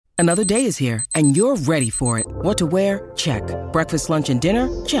Another day is here, and you're ready for it. What to wear? Check. Breakfast, lunch, and dinner?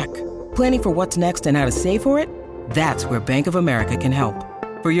 Check. Planning for what's next and how to save for it? That's where Bank of America can help.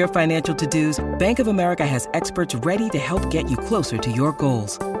 For your financial to-dos, Bank of America has experts ready to help get you closer to your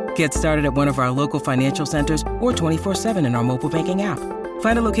goals. Get started at one of our local financial centers or 24/7 in our mobile banking app.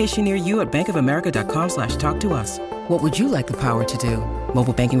 Find a location near you at bankofamerica.com/talktous. What would you like the power to do?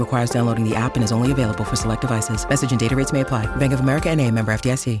 Mobile banking requires downloading the app and is only available for select devices. Message and data rates may apply. Bank of America N.A., member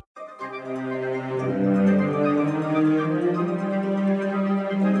FDIC.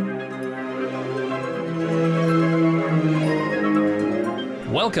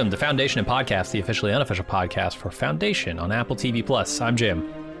 Welcome to Foundation and Podcast, the officially unofficial podcast for Foundation on Apple TV+. I'm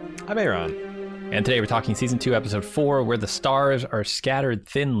Jim. I'm Aaron. And today we're talking Season 2, Episode 4, Where the Stars Are Scattered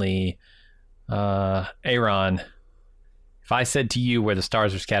Thinly. Aaron, if I said to you where the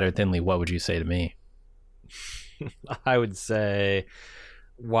stars are scattered thinly, what would you say to me? I would say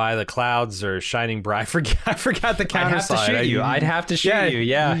why the clouds are shining bright. I forgot the counter side. I'd have to shoot you.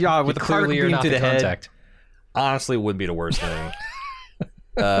 Yeah, with the clearly you're not to the contact. Head. Honestly, it wouldn't be the worst thing.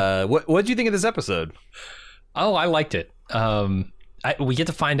 What did you think of this episode? Oh, I liked it. We get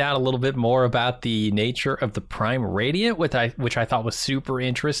to find out a little bit more about the nature of the Prime Radiant, which I thought was super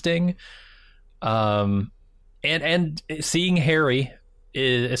interesting. And seeing Harry,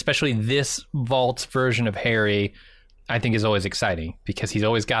 especially this Vault's version of Harry, I think is always exciting because he's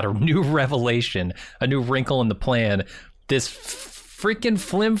always got a new revelation, a new wrinkle in the plan. This freaking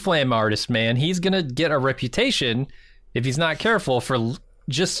flim-flam artist, man, he's gonna get a reputation if he's not careful for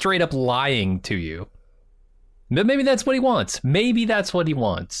just straight up lying to you. But maybe that's what he wants.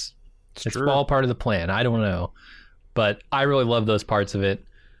 It's all part of the plan. I don't know. But I really love those parts of it.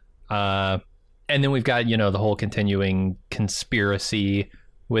 And then we've got, the whole continuing conspiracy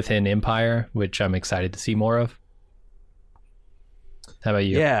within Empire, which I'm excited to see more of. How about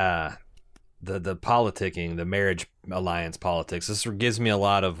you? Yeah. The politicking, the marriage alliance politics. This gives me a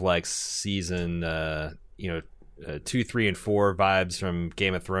lot of like season 2, 3, and 4 vibes from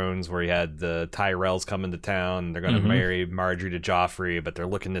Game of Thrones, where you had the Tyrells come into town and they're going to marry Marjorie to Joffrey, but they're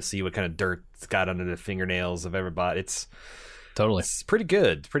looking to see what kind of dirt's got under the fingernails of everybody. It's pretty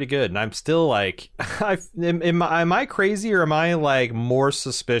good. And I'm still like, am I crazy, or am I like more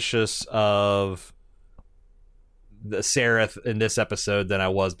suspicious of the Sareth in this episode than I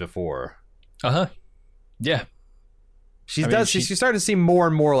was before? Yeah. She's starting to seem more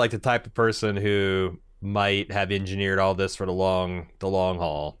and more like the type of person who might have engineered all this for the long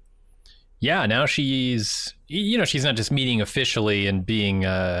haul. Yeah, now she's not just meeting officially and being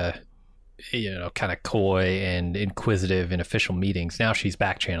kind of coy and inquisitive in official meetings. Now she's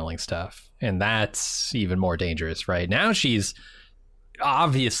back channeling stuff, and that's even more dangerous, right? Now she's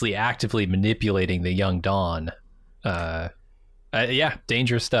obviously actively manipulating the young Dawn.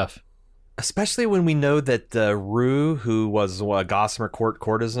 Dangerous stuff. Especially when we know that Rue, who was a Gossamer court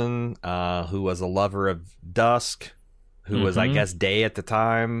courtizan, who was a lover of Dusk, who was, I guess, Day at the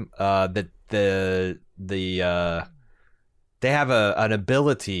time, that they have an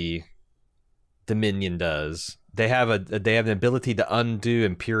ability. Dominion does. They have an ability to undo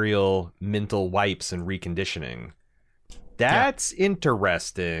Imperial mental wipes and reconditioning. That's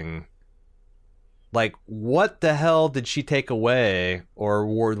interesting. Like, what the hell did she take away, or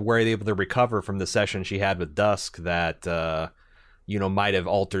were they able to recover from the session she had with Dusk that, might have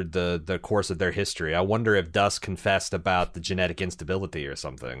altered the course of their history? I wonder if Dusk confessed about the genetic instability or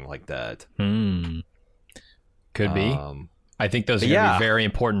something like that. Could be. I think those are going to be very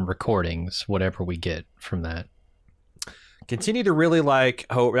important recordings, whatever we get from that. Continue to really like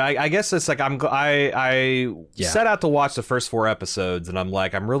hope. I guess it's like I set out to watch the first 4 episodes, and I'm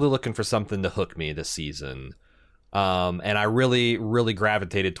like, I'm really looking for something to hook me this season. And I really, really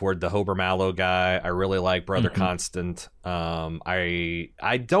gravitated toward the Hober Mallow guy. I really like Brother Constant.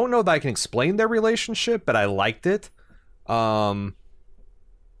 I don't know that I can explain their relationship, but I liked it.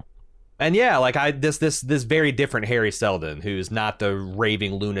 And yeah, like this very different Harry Seldon, who's not the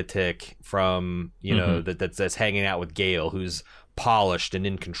raving lunatic from that's hanging out with Gale, who's polished and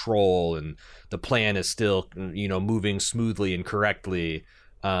in control, and the plan is still moving smoothly and correctly.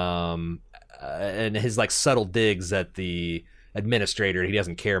 And his like subtle digs at the administrator he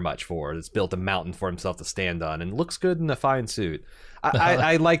doesn't care much for. It's built a mountain for himself to stand on, and looks good in a fine suit.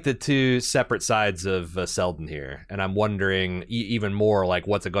 I like the two separate sides of Seldon here, and I'm wondering even more like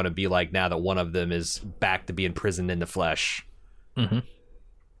what's it going to be like now that one of them is back to be imprisoned in the flesh.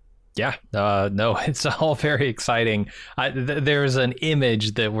 Yeah, no, it's all very exciting. There's an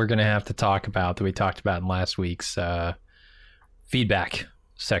image that we're going to have to talk about that we talked about in last week's feedback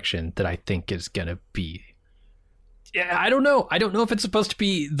section that I think is going to be Yeah, I don't know. I don't know if it's supposed to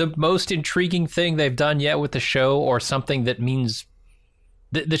be the most intriguing thing they've done yet with the show, or something that means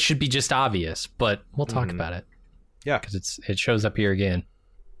that should be just obvious. But we'll talk about it. Yeah, because it shows up here again.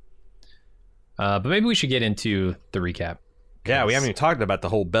 But maybe we should get into the recap. Yeah, we haven't even talked about the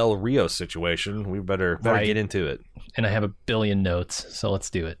whole Bel Rio situation. We better get into it. And I have a billion notes, so let's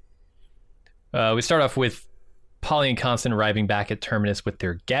do it. We start off with Polly and Constant arriving back at Terminus with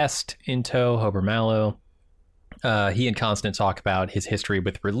their guest in tow, Hober Mallow. He and Constant talk about his history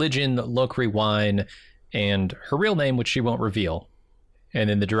with religion, Lokri wine, and her real name, which she won't reveal. And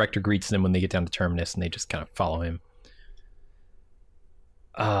then the director greets them when they get down to Terminus, and they just kind of follow him.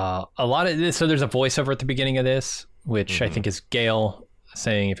 A lot of this, so there's a voiceover at the beginning of this, which I think is Gale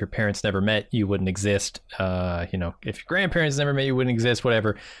saying, if your parents never met, you wouldn't exist. If your grandparents never met, you wouldn't exist,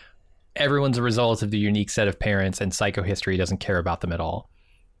 whatever. Everyone's a result of the unique set of parents, and psychohistory doesn't care about them at all.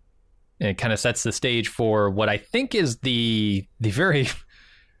 And it kind of sets the stage for what I think is the very,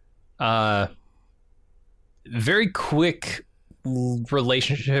 very quick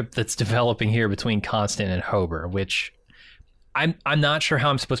relationship that's developing here between Constant and Hober, which I'm not sure how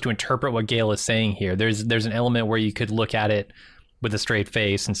I'm supposed to interpret what Gale is saying here. There's an element where you could look at it with a straight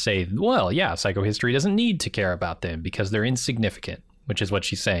face and say, well, yeah, psychohistory doesn't need to care about them because they're insignificant, which is what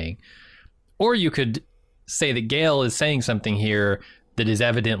she's saying. Or you could say that Gale is saying something here that is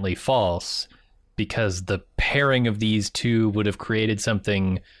evidently false because the pairing of these two would have created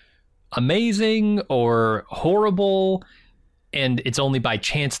something amazing or horrible, and it's only by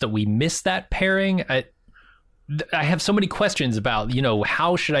chance that we miss that pairing. I have so many questions about,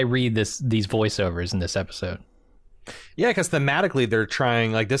 how should I read these voiceovers in this episode? Yeah, because thematically they're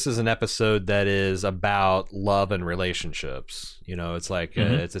trying, this is an episode that is about love and relationships. It's like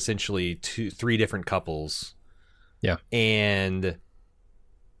it's essentially three different couples. Yeah. And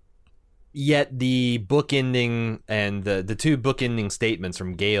yet the bookending and the two bookending statements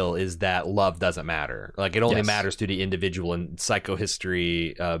from Gale is that love doesn't matter. It only matters to the individual, and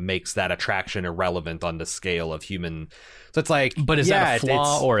psychohistory makes that attraction irrelevant on the scale of human. So it's like, but is that a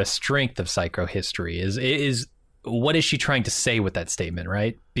flaw or a strength of psychohistory? Is what is she trying to say with that statement,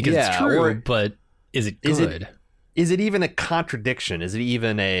 right? Because it's true, but is it good? Is it even a contradiction? Is it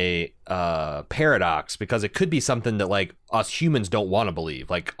even a paradox? Because it could be something that us humans don't want to believe.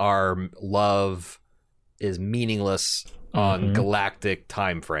 Our love is meaningless on galactic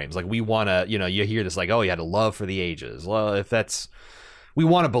time frames. We want to, you hear this you had a love for the ages. Well, if we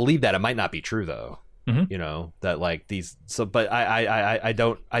want to believe that, it might not be true though. That these. So, but I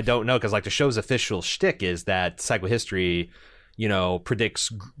don't know, because the show's official shtick is that psychohistory, predicts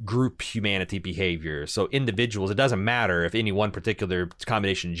group humanity behavior. So individuals, it doesn't matter if any one particular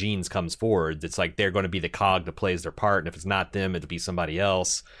combination of genes comes forward. It's they're going to be the cog that plays their part, and if it's not them, it'll be somebody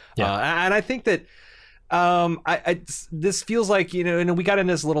else. Yeah. And I think that this feels like, and we got in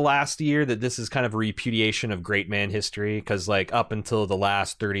this little last year that this is kind of a repudiation of great man history, because up until the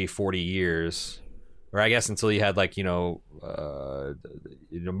last 30, 40 years, or I guess until you had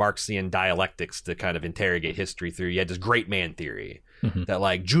Marxian dialectics to kind of interrogate history through, you had this great man theory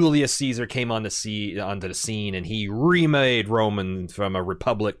that Julius Caesar came onto the scene and he remade Roman from a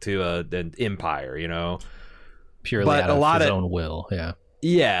republic to an empire, purely out of his own will.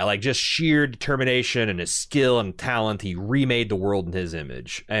 Yeah, just sheer determination and his skill and talent, he remade the world in his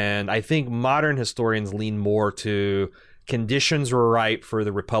image. And I think modern historians lean more to conditions were ripe for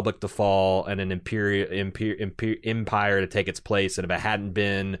the republic to fall and an empire to take its place, and if it hadn't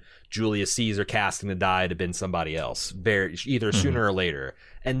been Julius Caesar casting the die, it'd have been somebody else, either sooner or later.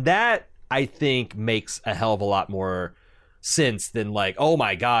 And that, I think, makes a hell of a lot more sense than oh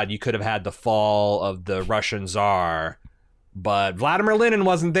my god, you could have had the fall of the Russian Tsar, but Vladimir Lenin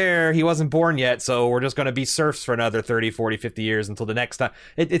wasn't there, he wasn't born yet, so we're just going to be serfs for another 30, 40, 50 years until the next time.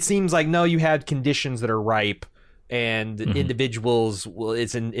 It seems no, you had conditions that are ripe, and individuals will,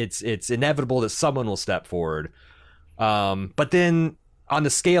 it's inevitable that someone will step forward. But then on the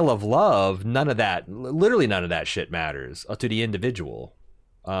scale of love, literally none of that shit matters to the individual.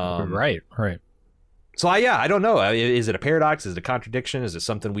 Right. So I don't know. Is it a paradox? Is it a contradiction? Is it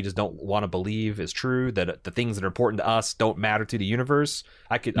something we just don't want to believe is true, that the things that are important to us don't matter to the universe?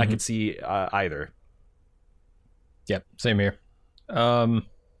 I could see either. Yep. Same here.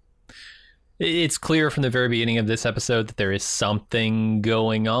 It's clear from the very beginning of this episode that there is something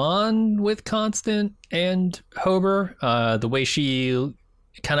going on with Constant and Hober. The way she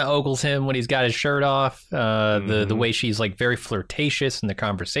kind of ogles him when he's got his shirt off, the way she's very flirtatious in the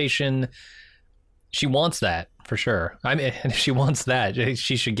conversation. She wants that for sure. I mean, if she wants that,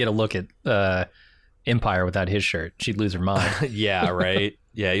 she should get a look at Empire without his shirt. She'd lose her mind. Yeah, right.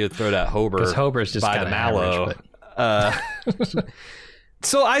 Yeah, you would throw that Hober. Because Hober's just by kind the of mallow. average,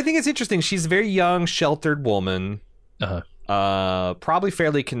 So I think it's interesting. She's a very young, sheltered woman. Probably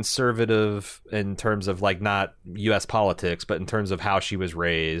fairly conservative in terms of like not U.S. politics, but in terms of how she was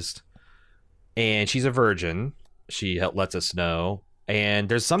raised. And she's a virgin. She lets us know. And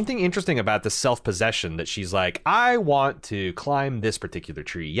there's something interesting about the self-possession that she's like, I want to climb this particular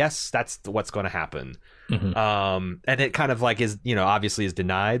tree. Yes, that's what's going to happen. And it kind of like is, obviously is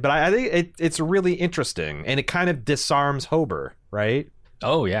denied. But I think it's really interesting. And it kind of disarms Hober, right?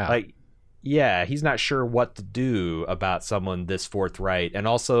 Oh, yeah. Like, yeah, he's not sure what to do about someone this forthright. And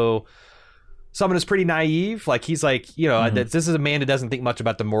also someone who's pretty naive. Like, he's like, this is a man who doesn't think much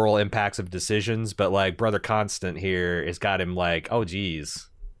about the moral impacts of decisions. But like Brother Constant here has got him like, oh, geez,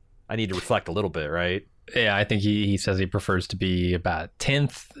 I need to reflect a little bit, right? Yeah, I think he says he prefers to be about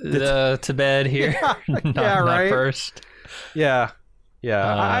 10th to bed here. Not first. Yeah.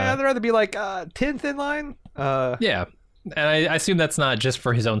 I'd rather be like 10th in line. Yeah. And I assume that's not just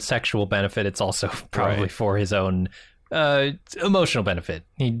for his own sexual benefit. It's also probably for his own emotional benefit.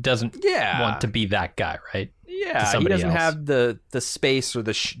 He doesn't want to be that guy, right? Yeah, he doesn't have the space or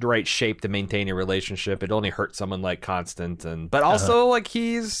the right shape to maintain a relationship. It only hurts someone like Constant, but also like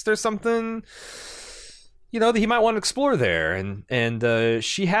there's something that he might want to explore there, and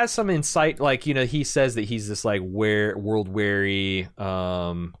she has some insight. Like he says that he's this like world weary,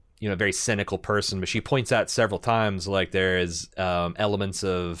 very cynical person, but she points out several times like there is elements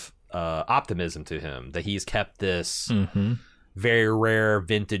of optimism to him, that he's kept this very rare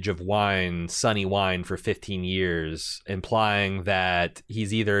vintage of wine, sunny wine, for 15 years, implying that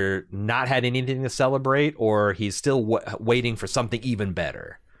he's either not had anything to celebrate or he's still waiting for something even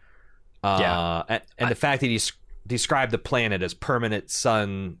better. And the fact that he's described the planet as permanent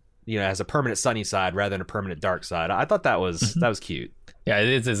sun, as a permanent sunny side rather than a permanent dark side, I thought that was cute. Yeah,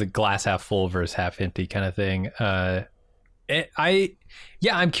 it is a glass half full versus half empty kind of thing.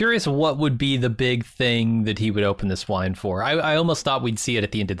 I'm curious what would be the big thing that he would open this wine for. I almost thought we'd see it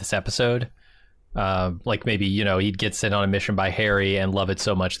at the end of this episode. Like maybe, he'd get sent on a mission by Harry and love it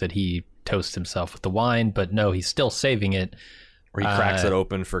so much that he toasts himself with the wine, but no, he's still saving it. Or he cracks it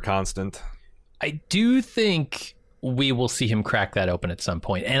open for Constant. I do think we will see him crack that open at some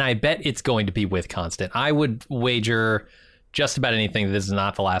point, and I bet it's going to be with Constant. I would wager just about anything that this is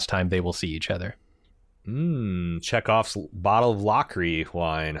not the last time they will see each other. Chekhov's bottle of Lacry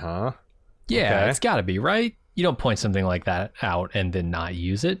wine, huh? Yeah, okay. It's got to be, right? You don't point something like that out and then not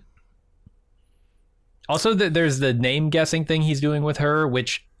use it. Also, there's the name guessing thing he's doing with her,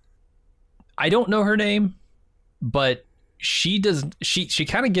 which I don't know her name, but she does. She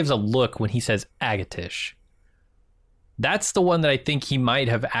kind of gives a look when he says Agatish. That's the one that I think he might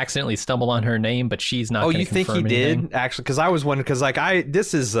have accidentally stumbled on her name, but she's not. Oh, you think he did actually? Because I was wondering. Because like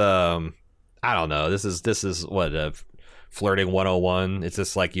this is I don't know. This is what flirting 101. It's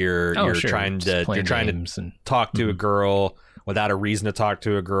just like you're trying to talk to a girl without a reason to talk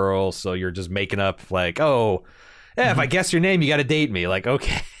to a girl, so you're just making up like, oh, yeah, if I guess your name, you got to date me. Like,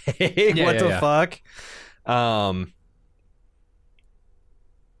 okay, what the fuck? I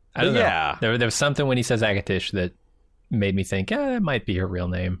don't know. There was something when he says Agatish that made me think, that might be her real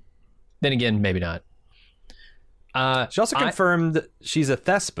name. Then again, maybe not. She also confirmed she's a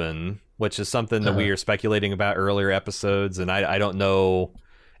Thespian, which is something that we were speculating about earlier episodes, and I don't know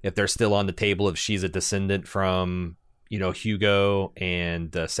if they're still on the table if she's a descendant from Hugo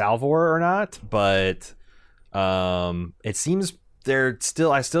and Salvor or not, but it seems they're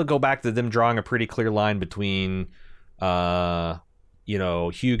still. I still go back to them drawing a pretty clear line between Hugo,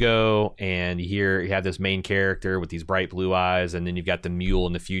 and you have this main character with these bright blue eyes, and then you've got the mule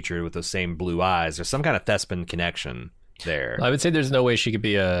in the future with those same blue eyes. There's some kind of Thespian connection there. I would say there's no way she could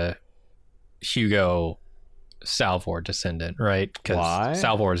be a Hugo Salvor descendant, right? Because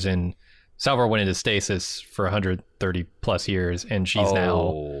Salvor went into stasis for 130 plus years, and she's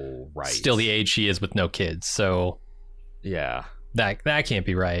now still the age she is with no kids. So yeah, that can't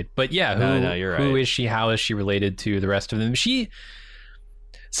be right. But yeah, you're right. Who is she? How is she related to the rest of them?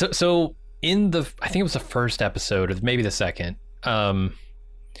 So in I think it was the first episode, or maybe the second,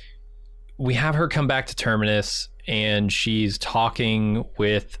 we have her come back to Terminus, and she's talking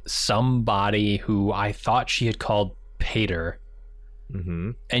with somebody who I thought she had called Pater.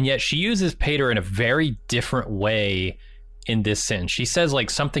 Mm-hmm. And yet she uses Pater in a very different way in this sentence. She says like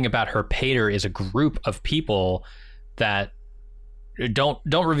something about her Pater is a group of people that don't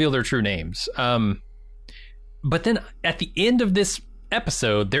reveal their true names. But then at the end of this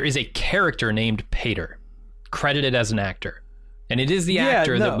episode, there is a character named Pater, credited as an actor. And it is the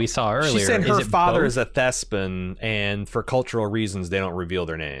actor that we saw earlier. She said her father is a Thespian, and for cultural reasons, they don't reveal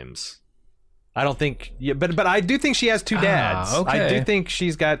their names. I don't think, but I do think she has two dads. Okay. I do think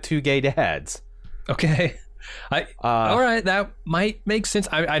she's got two gay dads. Okay. All right, that might make sense.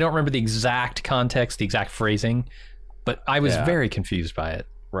 I don't remember the exact context, the exact phrasing, but I was very confused by it.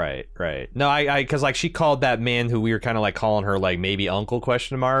 Right. No, I because like she called that man who we were kind of like calling her like maybe uncle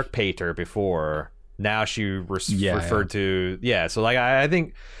Pater before. Now she referred to So like I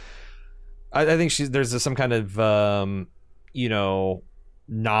think there's some kind of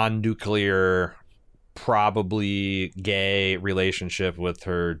non-nuclear, probably gay relationship with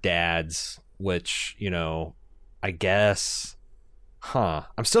her dads, which I guess.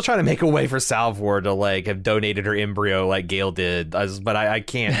 I'm still trying to make a way for Salvor to like have donated her embryo like Gale did, but I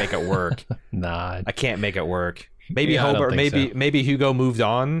can't make it work. Nah, I can't make it work. Maybe Hobart, maybe Hugo moved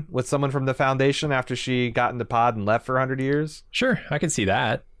on with someone from the Foundation after she got into pod and left for 100 years. Sure, I can see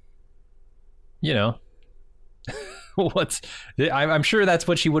that. I'm sure that's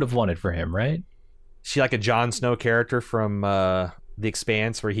what she would have wanted for him, right? She like a Jon Snow character from The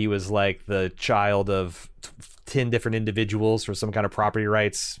Expanse, where he was like the child of 10 different individuals for some kind of property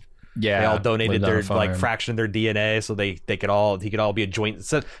rights. Yeah, they all donated their like fraction of their DNA, so he could all be a joint.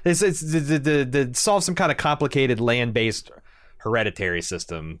 So it's to solve some kind of complicated land-based hereditary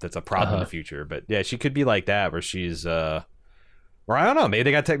system that's a problem in the future. But yeah, she could be like that, where she's or I don't know, maybe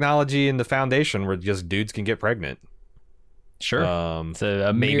they got technology in the Foundation where just dudes can get pregnant. Sure.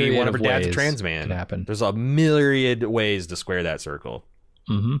 Maybe one of her dad's a trans man. There's a myriad ways to square that circle.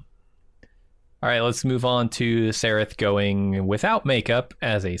 Mm-hmm. All right, let's move on to Sereth going without makeup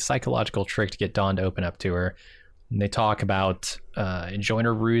as a psychological trick to get Dawn to open up to her. And they talk about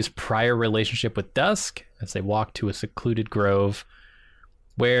Enjoiner Rue's prior relationship with Dusk as they walk to a secluded grove,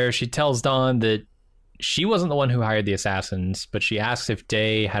 where she tells Dawn that she wasn't the one who hired the assassins, but she asks if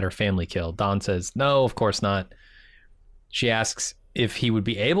Day had her family killed. Dawn says, no, of course not. She asks if he would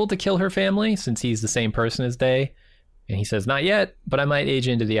be able to kill her family since he's the same person as Day. And he says, not yet, but I might age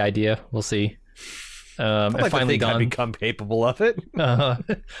into the idea. We'll see. And finally, Dawn become capable of it.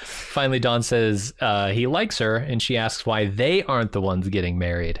 Finally, Dawn says he likes her, and she asks why they aren't the ones getting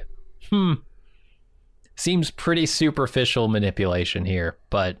married. Seems pretty superficial manipulation here,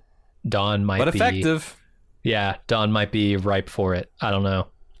 but Dawn might be... But effective. Yeah, Dawn might be ripe for it. I don't know.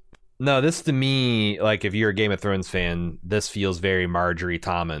 No, this to me, like if you're a Game of Thrones fan, this feels very Marjorie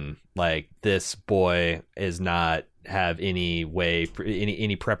Tommen. Like this boy is not have any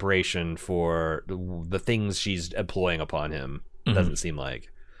preparation for the things she's employing upon him. Mm-hmm. Doesn't seem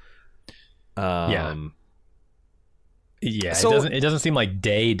like. Yeah. So, it doesn't seem like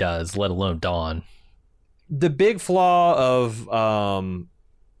Day does, let alone Dawn. The big flaw of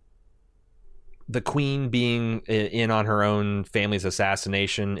the queen being in on her own family's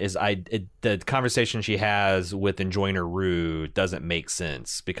assassination is the conversation she has with Enjoiner Rue doesn't make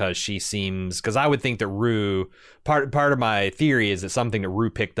sense, because I would think that Rue, part of my theory is that something that Rue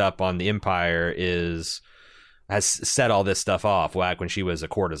picked up on the Empire has set all this stuff off back when she was a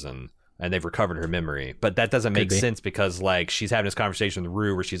courtesan, and they've recovered her memory. But that doesn't make sense, because like she's having this conversation with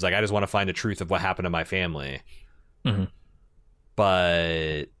Rue where she's like, I just want to find the truth of what happened to my family. Mm-hmm.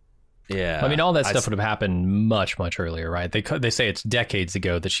 But yeah, I mean, all that stuff would have happened much, much earlier, right? They say it's decades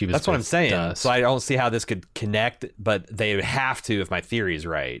ago that she was. That's what I'm saying. Dusk. So I don't see how this could connect, but they would have to if my theory is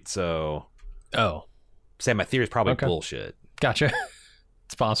right. So, say my theory is probably bullshit. Gotcha.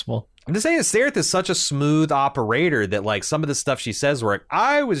 It's possible. I'm just saying, Sereth is such a smooth operator that like some of the stuff she says, where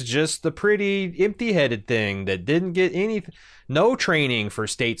I was just the pretty empty-headed thing that didn't get no training for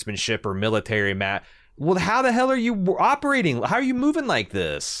statesmanship or military Well, how the hell are you operating? How are you moving like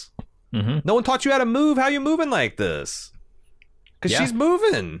this? Mm-hmm. No one taught you how to move. How are you moving like this? Because she's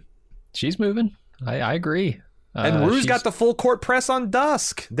moving. She's moving. I agree. And Rue's got the full court press on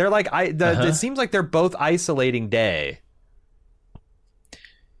Dusk. They're like, it seems like they're both isolating Day.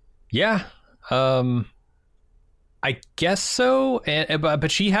 Yeah, I guess so.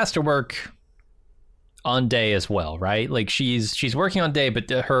 But she has to work on Day as well, right? Like she's working on Day, but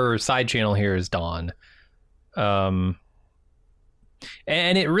her side channel here is Dawn.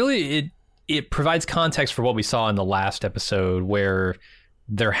 And it really it provides context for what we saw in the last episode, where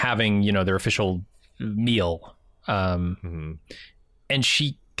they're having their official meal, and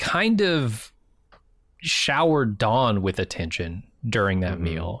she kind of showered Dawn with attention during that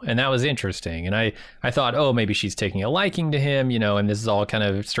meal, and that was interesting. And I thought, maybe she's taking a liking to him, and this is all kind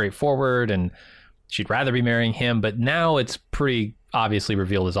of straightforward, and she'd rather be marrying him. But now it's pretty obviously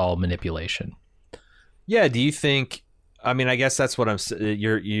revealed as all manipulation. Yeah. Do you think? I mean, I guess that's what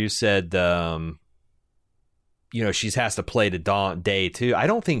you said. She has to play to Day too. I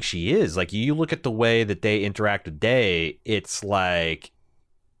don't think she is. Like, you look at the way that they interact with Day, it's like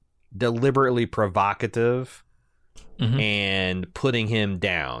deliberately provocative and putting him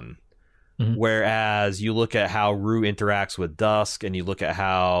down. Whereas you look at how Rue interacts with Dusk, and you look at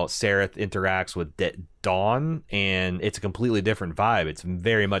how Sereth interacts with Dawn, and it's a completely different vibe. It's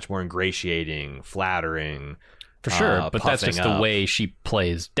very much more ingratiating, flattering. For sure, but that's just up. the way she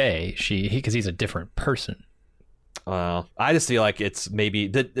plays Day. Because he's a different person. I just feel like it's maybe...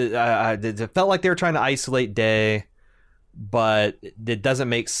 it felt like they were trying to isolate Day, but it doesn't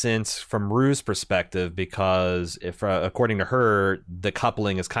make sense from Rue's perspective, because if according to her, the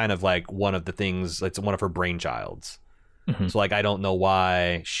coupling is kind of like one of the things, it's one of her brainchilds. So like, I don't know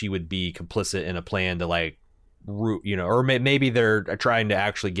why she would be complicit in a plan to like root, or maybe they're trying to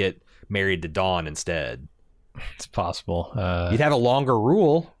actually get married to Dawn instead. It's possible. You'd have a longer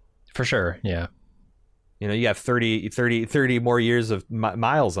rule. For sure, yeah. You have 30 more years of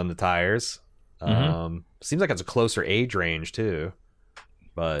miles on the tires. Seems like it's a closer age range too,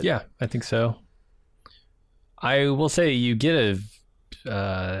 but yeah, I think so. I will say you get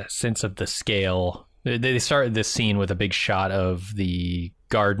a sense of the scale. They started this scene with a big shot of the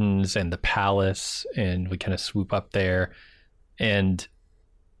gardens and the palace, and we kind of swoop up there, and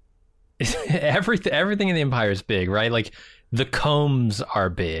everything in the Empire is big, right? Like the combs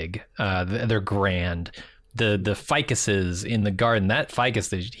are big, they're grand. The ficuses in the garden, that ficus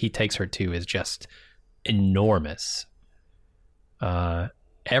that he takes her to is just enormous.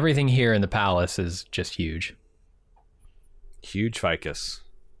 Everything here in the palace is just huge ficus.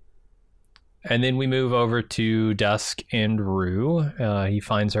 And then we move over to Dusk and Rue. He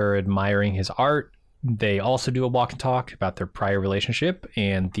finds her admiring his art. They also do a walk and talk about their prior relationship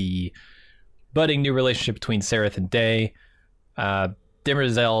and the budding new relationship between Sereth and Day.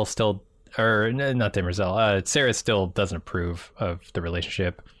 Demerzel still, or not Demerzel, Sereth still doesn't approve of the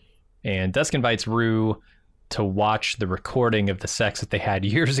relationship. And Dusk invites Rue to watch the recording of the sex that they had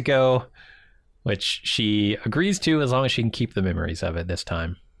years ago, which she agrees to as long as she can keep the memories of it this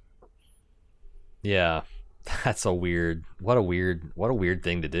time. Yeah, that's what a weird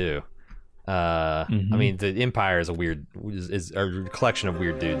thing to do. I mean, the Empire is is a collection of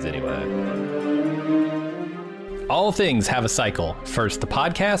weird dudes anyway. All things have a cycle. First the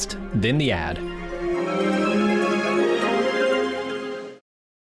podcast, then the ad.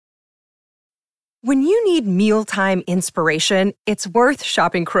 When you need mealtime inspiration, it's worth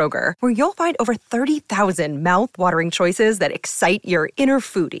shopping Kroger, where you'll find over 30,000 mouth-watering choices that excite your inner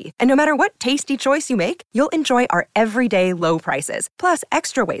foodie. And no matter what tasty choice you make, you'll enjoy our everyday low prices, plus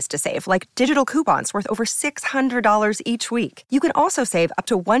extra ways to save, like digital coupons worth over $600 each week. You can also save up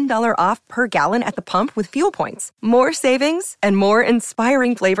to $1 off per gallon at the pump with fuel points. More savings and more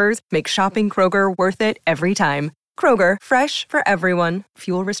inspiring flavors make shopping Kroger worth it every time. Kroger, fresh for everyone.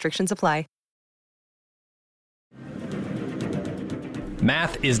 Fuel restrictions apply.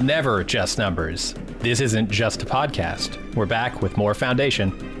 Math is never just numbers. This isn't just a podcast. We're back with more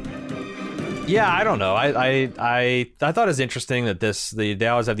foundation. Yeah, I don't know. I thought it was interesting that they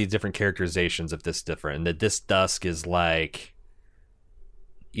always have these different characterizations of this different, and that this Dusk is like,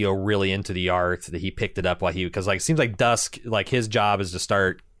 really into the art, that he picked it up because like it seems like Dusk, like his job is to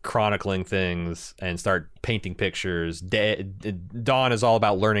start chronicling things and start painting pictures. Dawn is all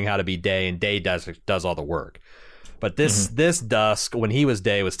about learning how to be Day, and Day does all the work. But this Dusk, when he was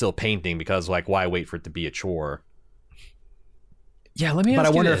Day, was still painting because, like, why wait for it to be a chore? Yeah, let me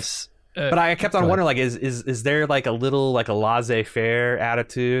ask you this. But I kept on wondering, like, is there like a little like a laissez-faire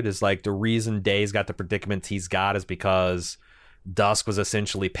attitude? Is like the reason Day's got the predicaments he's got is because Dusk was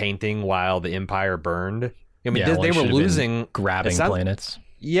essentially painting while the Empire burned? I mean, they were losing grabbing planets.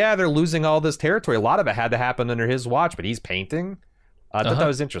 Yeah, they're losing all this territory. A lot of it had to happen under his watch, but he's painting. I thought that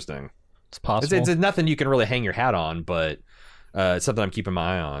was interesting. It's possible. It's nothing you can really hang your hat on, but it's something I'm keeping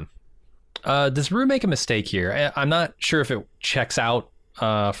my eye on. Does Rue make a mistake here? I'm not sure if it checks out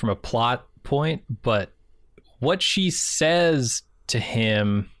from a plot point, but what she says to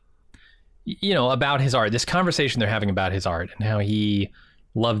him, about his art, this conversation they're having about his art and how he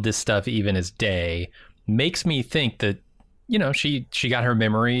loved this stuff even as Day, makes me think that, she got her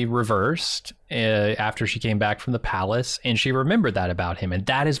memory reversed after she came back from the palace, and she remembered that about him, and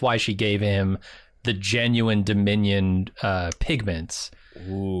that is why she gave him the genuine Dominion pigments.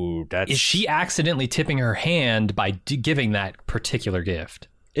 Ooh, is she accidentally tipping her hand by giving that particular gift?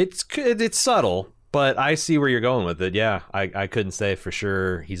 It's subtle, but I see where you're going with it. Yeah, I couldn't say for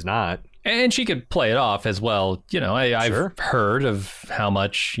sure he's not. And she could play it off as well. I've heard of how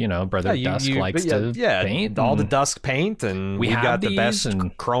much, Brother Dusk likes to paint. All the Dusk paint, and we've got the best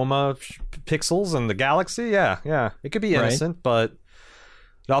chroma pixels in the galaxy. Yeah. It could be innocent, but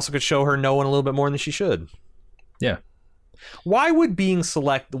it also could show her knowing a little bit more than she should. Yeah. Why would being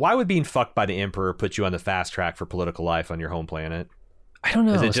fucked by the Emperor put you on the fast track for political life on your home planet? I don't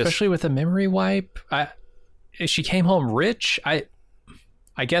know, especially with a memory wipe. She came home rich. I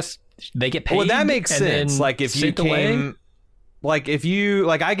guess they get paid. Well, that makes sense. Like if you came, like if you,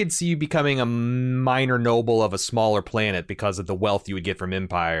 like I could see you becoming a minor noble of a smaller planet because of the wealth you would get from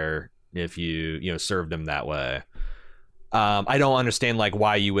Empire if you served them that way. I don't understand like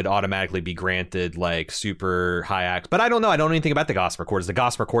why you would automatically be granted like super high acts, but I don't know. I don't know anything about the Gossamer Courts. The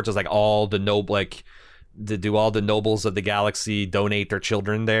Gossamer Courts is like all the do all the nobles of the galaxy donate their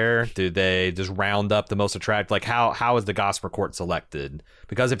children there? Do they just round up the most attractive? Like how is the Gossamer Court selected?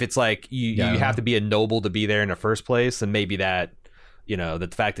 Because if it's like you have to be a noble to be there in the first place, then maybe that the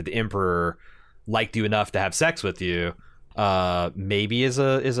fact that the Emperor liked you enough to have sex with you maybe is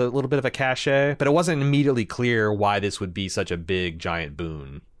a little bit of a cachet, but it wasn't immediately clear why this would be such a big giant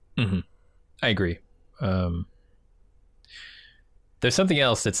boon. Mm-hmm. I agree. There's something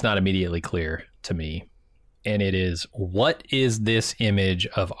else that's not immediately clear to me, and it is, what is this image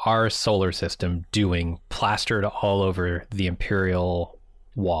of our solar system doing plastered all over the Imperial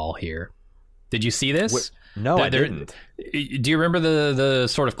wall here? Did you see this? No, I didn't. Do you remember the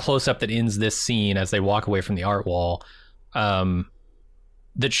sort of close-up that ends this scene as they walk away from the art wall? That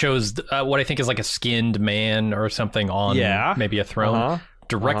shows what I think is like a skinned man or something on maybe a throne.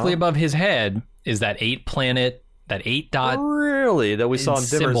 Directly above his head is that 8 dot. Really? That we saw in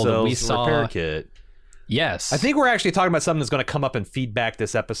Dimmerzel's repair kit. Yes. I think we're actually talking about something that's going to come up in feedback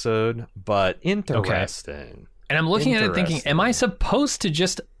this episode, but interesting. Okay. And I'm looking at it thinking, am I supposed to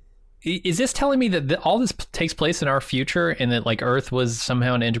just... Is this telling me that all this takes place in our future and that like Earth was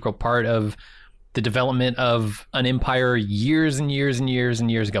somehow an integral part of the development of an empire years and years and years and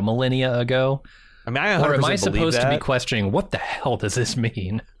years ago, millennia ago? I mean, or am I supposed to be questioning, what the hell does this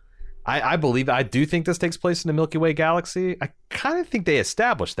mean? I do think this takes place in the Milky Way galaxy. I kind of think they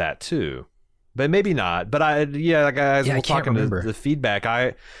established that too, but maybe not. But we're talking to the feedback.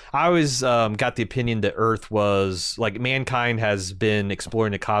 I always got the opinion that Earth was like, mankind has been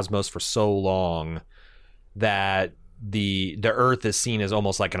exploring the cosmos for so long that the Earth is seen as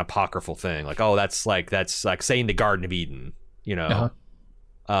almost like an apocryphal thing. Like, oh, that's like saying the Garden of Eden,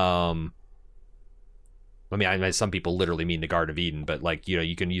 I mean, some people literally mean the Garden of Eden, but like,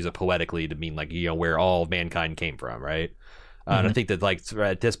 you can use it poetically to mean like, where all of mankind came from, right? And I think that like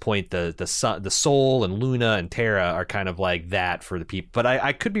at this point, the sun, the Sol and Luna and Terra are kind of like that for the people. But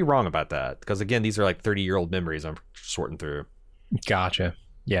I could be wrong about that because again, these are like 30-year-old memories I'm sorting through. Gotcha.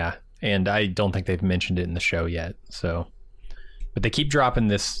 Yeah. And I don't think they've mentioned it in the show yet. So, but they keep dropping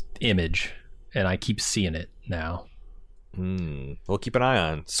this image and I keep seeing it now. We'll keep an eye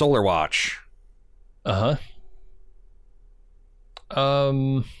on Solar Watch. Then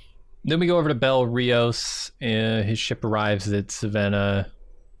we go over to Bel Rios. His ship arrives at Savannah.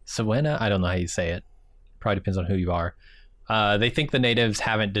 I don't know how you say it. Probably depends on who you are. They think the natives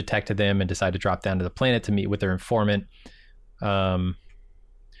haven't detected them and decide to drop down to the planet to meet with their informant.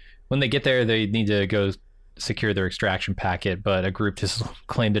 When they get there, they need to go secure their extraction packet, but a group just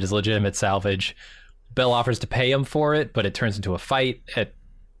claimed it as legitimate salvage. Bell offers to pay him for it, but it turns into a fight.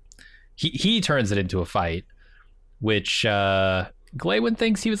 He turns it into a fight, which Glaywin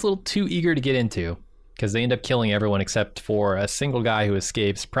thinks he was a little too eager to get into, because they end up killing everyone except for a single guy who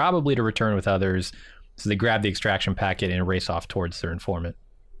escapes, probably to return with others. So they grab the extraction packet and race off towards their informant.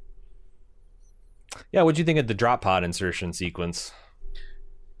 Yeah, what'd you think of the drop pod insertion sequence?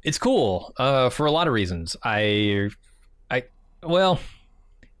 It's cool for a lot of reasons. Well,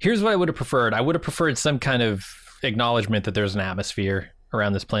 here's what I would have preferred. I would have preferred some kind of acknowledgement that there's an atmosphere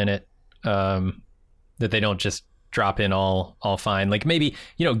around this planet, that they don't just drop in all fine. Like maybe,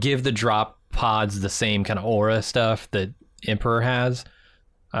 give the drop pods the same kind of aura stuff that Emperor has,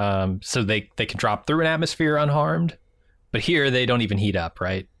 so they can drop through an atmosphere unharmed. But here they don't even heat up,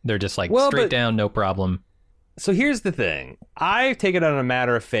 right? They're just like straight down, no problem. So here's the thing. I take it on a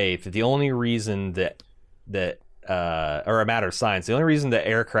matter of faith that the only reason or a matter of science, the only reason that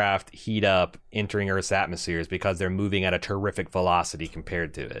aircraft heat up entering Earth's atmosphere is because they're moving at a terrific velocity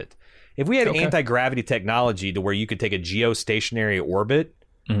compared to it. If we had anti-gravity technology to where you could take a geostationary orbit,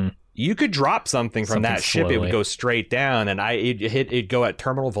 you could drop something from that ship, it would go straight down, and it'd go at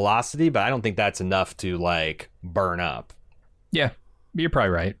terminal velocity, but I don't think that's enough to like burn up. Yeah, you're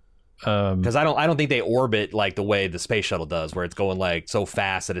probably right. Because I don't think they orbit like the way the space shuttle does, where it's going like so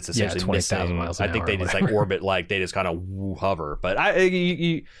fast that it's essentially 20,000 miles an hour. I think they just like orbit like they just kind of hover. But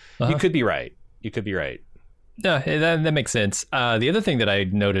you could be right. You could be right. Yeah, that makes sense. The other thing that I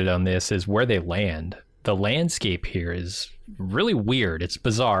noted on this is where they land. the landscape here is really weird. It's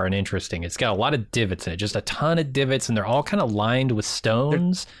bizarre and interesting. It's got a lot of divots in it, just a ton of divots, and they're all kind of lined with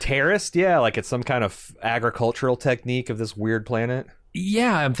stones. They're terraced, yeah, like it's some kind of agricultural technique of this weird planet.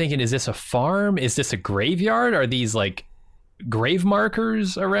 Yeah, I'm thinking, is this a farm? Is this a graveyard? Are these like grave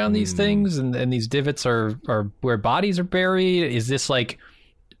markers around these things? And these divots are where bodies are buried? Is this like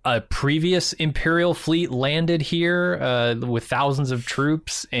a previous Imperial fleet landed here with thousands of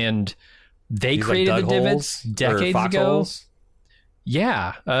troops and they These, created like, the divots decades ago? Holes?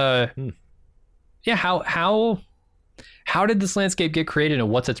 Yeah. Yeah, how did this landscape get created and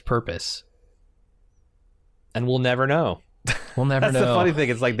what's its purpose? And we'll never know. We'll never know. That's the funny thing.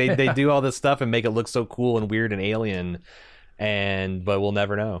 It's like they do all this stuff and make it look so cool and weird and alien, but we'll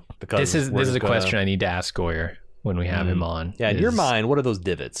never know because this is a question I need to ask Goyer when we have him on. Yeah, in your mind, what are those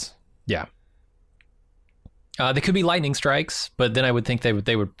divots? Yeah, they could be lightning strikes, but then I would think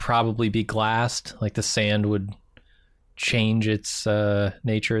they would probably be glassed. Like the sand would change its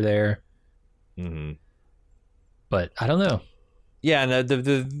nature there. Mm-hmm. But I don't know. Yeah, and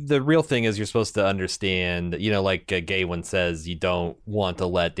the real thing is you're supposed to understand, like Gawain says, you don't want to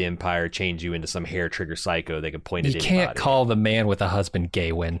let the Empire change you into some hair trigger psycho they can point at anybody. You can't call the man with a husband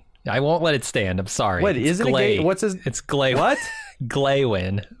Gawain. I won't let it stand. I'm sorry. What, isn't it? What's his? It's Glay. What?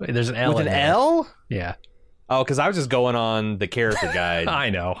 Glaywin. There's an L with in an there. L? Yeah. Oh, because I was just going on the character guide.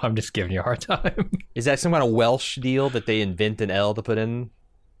 I know. I'm just giving you a hard time. Is that some kind of Welsh deal that they invent an L to put in?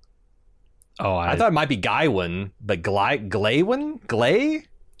 Oh, I thought it might be Gawain, but Glaywin?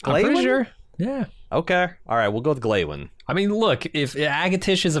 I'm pretty sure. Yeah. Okay. All right. We'll go with Glaywin. I mean, look, if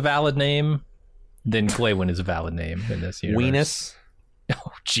Agatish is a valid name, then Glaywin is a valid name in this universe. Weenus?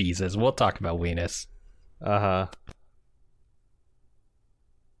 Oh, Jesus. We'll talk about Weenus. Uh-huh.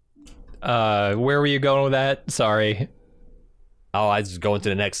 Where were you going with that? Sorry. Oh, I was just going to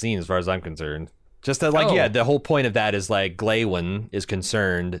the next scene as far as I'm concerned. Just that, yeah, the whole point of that is like Glaywin is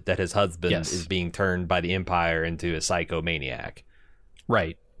concerned that his husband is being turned by the Empire into a psychomaniac.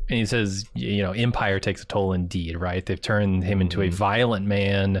 Right. And he says, Empire takes a toll indeed, right? They've turned him into a violent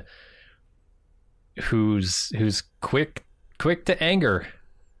man who's quick to anger.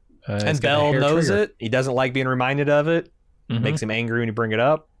 And Bell knows it. He doesn't like being reminded of it. Mm-hmm. Makes him angry when you bring it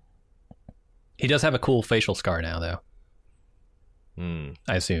up. He does have a cool facial scar now, though.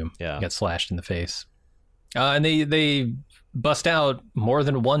 I assume. Yeah. He got slashed in the face. And they bust out more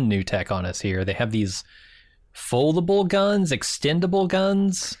than one new tech on us here. They have these foldable guns, extendable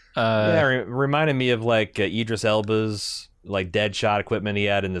guns. Reminded me of like Idris Elba's like Deadshot equipment he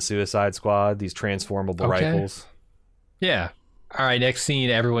had in the Suicide Squad. These transformable rifles. Yeah. All right. Next scene,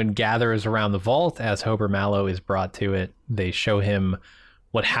 everyone gathers around the vault as Hober Mallow is brought to it. They show him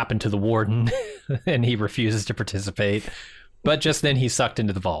what happened to the warden, and he refuses to participate. But just then he's sucked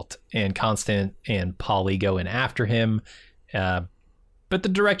into the vault, and Constant and Polly go in after him. But the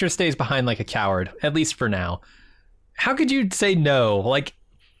director stays behind like a coward, at least for now. How could you say no? Like,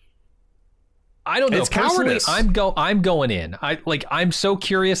 I don't know. It's cowardice. I'm going in. I'm so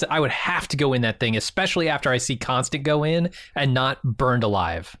curious that I would have to go in that thing, especially after I see Constant go in and not burned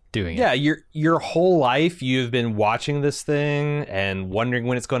alive doing it. Yeah, your whole life you've been watching this thing and wondering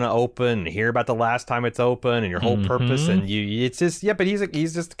when it's going to open, and hear about the last time it's open, and your whole purpose, and it's just but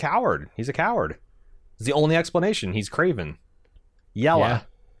he's just a coward. He's a coward. It's the only explanation. He's craven. Yella.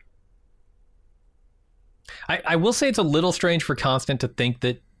 Yeah. I will say it's a little strange for Constant to think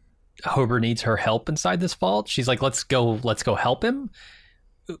that Hober needs her help inside this vault. She's like, let's go help him.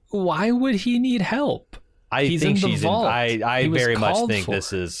 Why would he need help? I very much think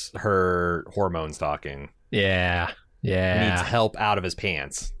this is her hormones talking. Yeah. He needs help out of his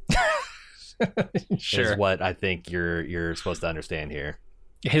pants. Sure. Is what I think you're supposed to understand here.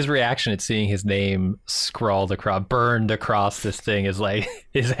 His reaction at seeing his name burned across this thing is like,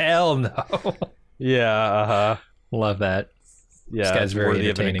 is hell no. Yeah. Love that. Yeah, this guy's very worthy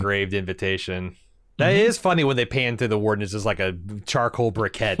of an engraved invitation. That is funny when they pan through the warden. It's just like a charcoal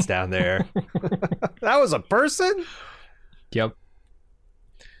briquettes down there. That was a person? Yep.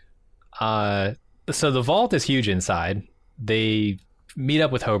 So the vault is huge inside. They meet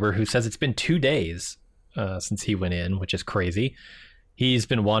up with Hober, who says it's been 2 days since he went in, which is crazy. He's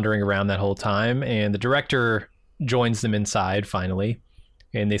been wandering around that whole time, and the director joins them inside finally,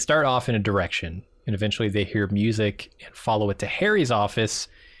 and they start off in a direction. And eventually they hear music and follow it to Harry's office.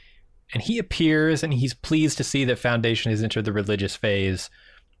 And he appears, and he's pleased to see that Foundation has entered the religious phase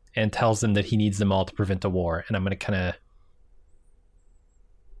and tells them that he needs them all to prevent the war. And I'm going to kind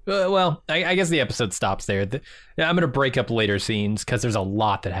of... I guess the episode stops there. I'm going to break up later scenes because there's a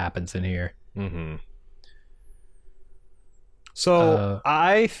lot that happens in here. Mm-hmm. So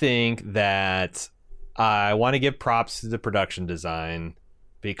I think that I want to give props to the production design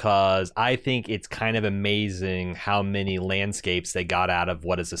because I think it's kind of amazing how many landscapes they got out of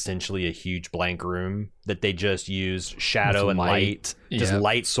what is essentially a huge blank room that they just used shadow and light, just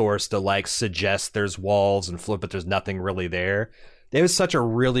light source to like suggest there's walls and flip, but there's nothing really there. It was such a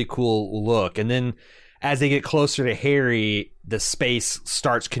really cool look. And then as they get closer to Harry, the space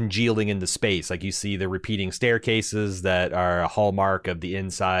starts congealing into space. Like you see the repeating staircases that are a hallmark of the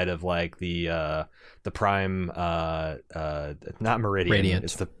inside of like the prime not meridian. Radiant.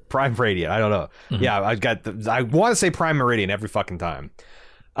 It's the prime radiant. I don't know. Mm-hmm. Yeah, I want to say prime meridian every fucking time.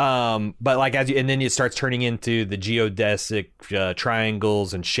 But like and then it starts turning into the geodesic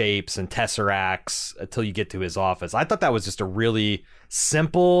triangles and shapes and tesseracts until you get to his office. I thought that was just a really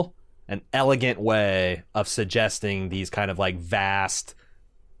simple and elegant way of suggesting these kind of like vast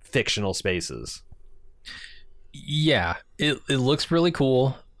fictional spaces. Yeah, it looks really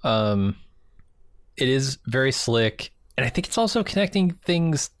cool. It is very slick. And I think it's also connecting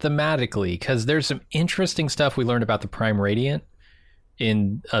things thematically because there's some interesting stuff we learned about the Prime Radiant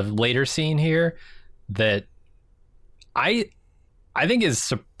in a later scene here that I think is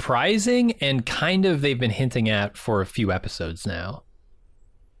surprising and kind of they've been hinting at for a few episodes now.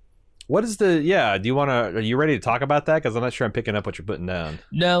 What is are you ready to talk about that? Because I'm not sure I'm picking up what you're putting down.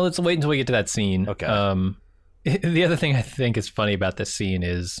 No, let's wait until we get to that scene. Okay. The other thing I think is funny about this scene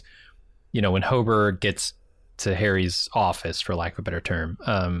is, when Hober gets to Harry's office, for lack of a better term,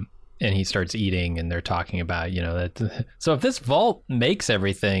 and he starts eating and they're talking about, that. So if this vault makes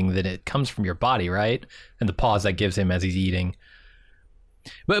everything, then it comes from your body, right? And the pause that gives him as he's eating.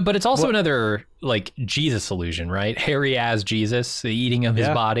 But it's also another like Jesus illusion, right? Harry as Jesus, the eating of his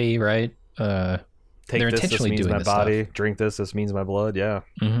body, right? They're intentionally doing this body. stuff. Drink this means my blood. Yeah.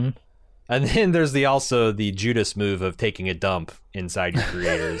 Mm-hmm. And then there's also the Judas move of taking a dump inside your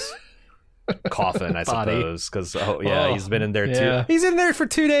creator's coffin, I suppose, because he's been in there too. He's in there for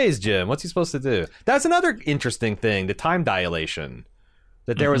 2 days, Jim. What's he supposed to do? That's another interesting thing, the time dilation.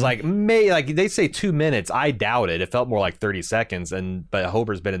 That there was like they say 2 minutes. I doubt it. It felt more like 30 seconds. But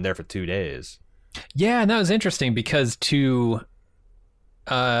Hober's been in there for 2 days. Yeah, and that was interesting because to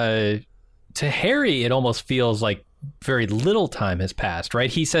Harry, it almost feels like very little time has passed.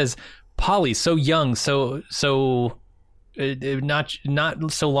 Right? He says, "Polly, so young, so not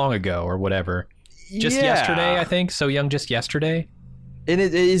so long ago, or whatever. Just yesterday, I think. So young, just yesterday." And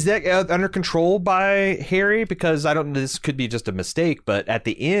is that under control by Harry? Because this could be just a mistake, but at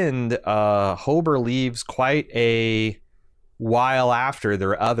the end, Hober leaves quite a while after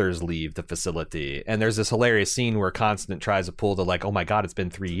the others leave the facility. And there's this hilarious scene where Constant tries to pull the like, oh my God, it's been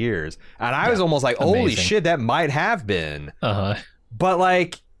 3 years. And I was almost like, holy shit, that might have been. Uh-huh. But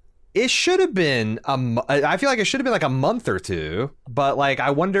like, it should have been, I feel like it should have been like a month or two. But like, I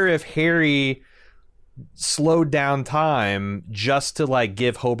wonder if Harry slowed down time just to like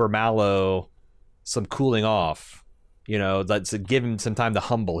give Hober Mallow some cooling off, let's give him some time to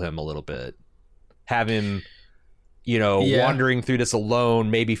humble him a little bit, have him wandering through this alone,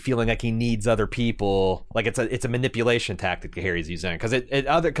 maybe feeling like he needs other people. Like it's a manipulation tactic that Harry's using because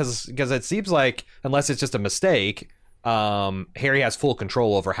it seems like, unless it's just a mistake, Harry has full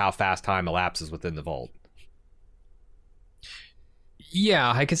control over how fast time elapses within the vault.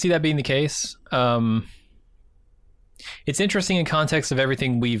 Yeah, I can see that being the case. It's interesting in context of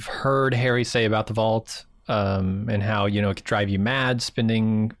everything we've heard Harry say about the vault, and how, it could drive you mad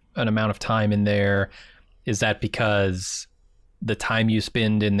spending an amount of time in there. Is that because the time you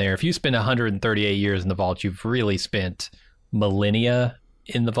spend in there, if you spend 138 years in the vault, you've really spent millennia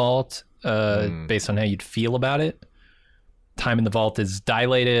in the vault, based on how you'd feel about it? Time in the vault is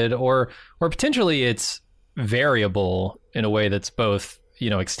dilated, or potentially it's variable in a way that's both,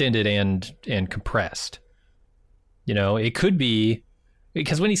 extended and compressed. It could be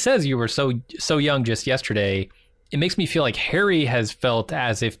because when he says you were so young just yesterday, it makes me feel like Harry has felt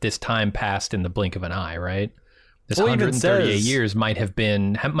as if this time passed in the blink of an eye, right? This 138 years might have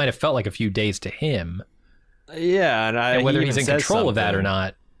felt like a few days to him. Yeah, and whether he's in control of that or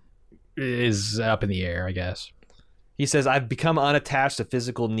not is up in the air, I guess. He says, I've become unattached to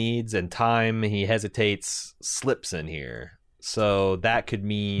physical needs, and time, he hesitates, slips in here. So that could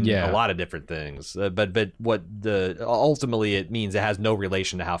mean a lot of different things. But what ultimately it means, it has no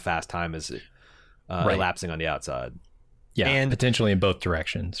relation to how fast time is elapsing on the outside. Yeah, and potentially in both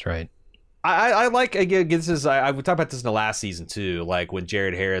directions, right? I like, again, this is, we talked about this in the last season too, like when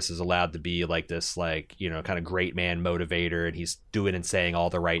Jared Harris is allowed to be like this, like, kind of great man motivator, and he's doing and saying all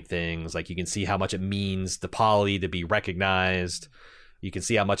the right things. Like, you can see how much it means to Polly to be recognized. You can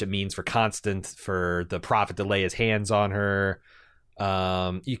see how much it means for Constant, for the Prophet to lay his hands on her.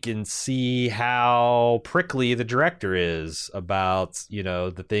 You can see how prickly the director is about,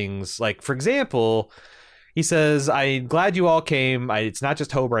 the things like, for example, he says, "I'm glad you all came. It's not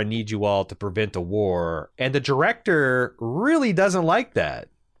just Hober. I need you all to prevent a war." And the director really doesn't like that.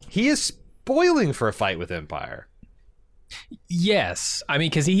 He is spoiling for a fight with Empire. Yes. I mean,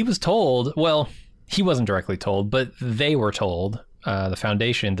 because he was told, well, he wasn't directly told, but they were told, the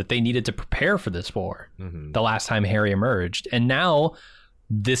Foundation, that they needed to prepare for this war the last time Harry emerged. And now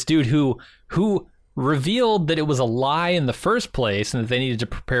this dude who revealed that it was a lie in the first place and that they needed to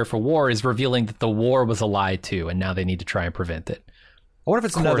prepare for war is revealing that the war was a lie too, and now they need to try and prevent it. I wonder if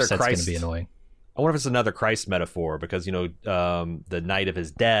it's another that's going Christ. to be annoying. I wonder if it's another Christ metaphor because, the night of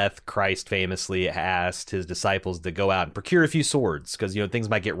his death, Christ famously asked his disciples to go out and procure a few swords because, things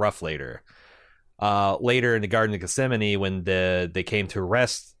might get rough later. Later in the Garden of Gethsemane, when they came to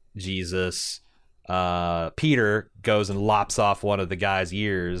arrest Jesus, Peter goes and lops off one of the guy's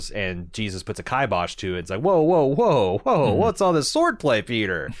ears, and Jesus puts a kibosh to it. It's like, whoa, what's all this swordplay,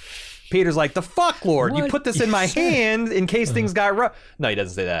 Peter? Peter's like, the fuck, Lord, you put this in my hand in case things got rough. No, he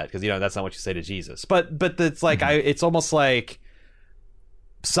doesn't say that because, that's not what you say to Jesus. But it's like, it's almost like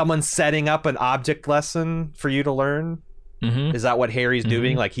someone setting up an object lesson for you to learn. Is that what Harry's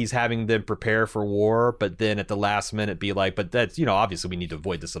doing? Like, he's having them prepare for war, but then at the last minute be like, but that's, obviously we need to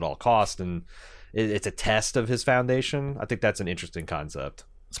avoid this at all costs. And it's a test of his foundation. I think that's an interesting concept.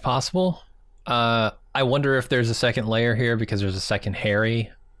 It's possible. I wonder if there's a second layer here because there's a second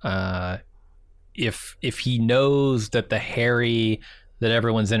Harry. If he knows that the Harry that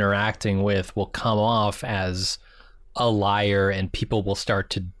everyone's interacting with will come off as a liar and people will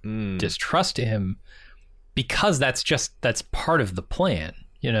start to distrust him because that's part of the plan,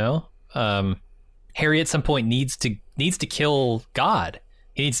 Harry at some point needs to kill God.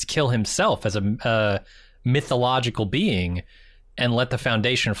 He needs to kill himself as a mythological being and let the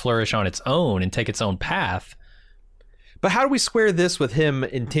Foundation flourish on its own and take its own path. But how do we square this with him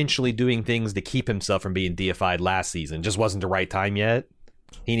intentionally doing things to keep himself from being deified last season? Just wasn't the right time yet.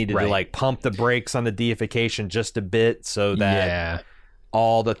 He needed to pump the brakes on the deification just a bit so that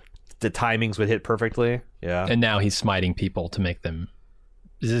all the timings would hit perfectly. Yeah. And now he's smiting people to make them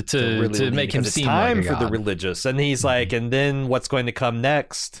to make him seem time like a for god. The religious. And he's like, and then what's going to come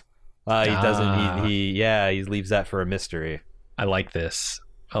next? He doesn't. He leaves that for a mystery. I like this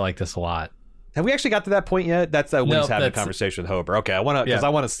a lot. Have we actually got to that point yet? That's when he's having a conversation with Hober. Okay, I want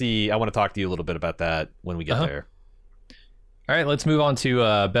to talk to you a little bit about that when we get there. All right, let's move on to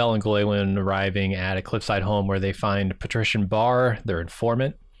Belle and Glaywin arriving at a cliffside home where they find Patrician Barr, their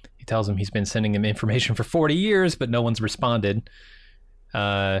informant. He tells them he's been sending them information for 40 years, but no one's responded.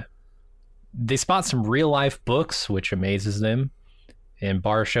 They spot some real-life books, which amazes them. And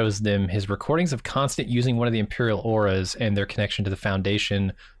Barr shows them his recordings of Constant using one of the Imperial auras and their connection to the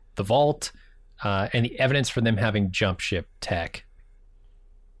Foundation, the Vault, and the evidence for them having jump ship tech.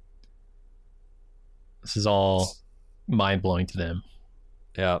 This is all mind-blowing to them.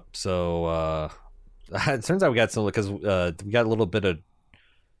 Yeah, so it turns out we got some, because we got a little bit of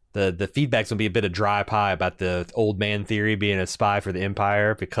the feedback's gonna be a bit of dry pie about the old man theory being a spy for the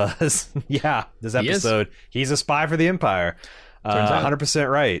Empire because this episode he's a spy for the Empire.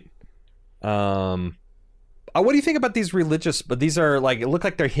 100% right. What do you think about these religious? But these are it look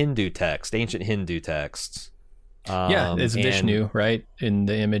like they're Hindu texts, ancient Hindu texts. It's Vishnu, right, in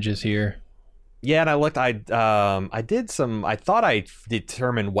the images here. Yeah, and I looked. I thought I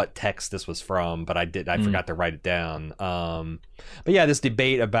determined what text this was from, but I forgot to write it down. But yeah, this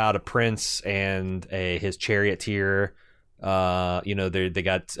debate about a prince and his charioteer. They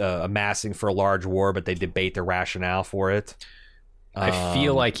got amassing for a large war, but they debate the rationale for it. I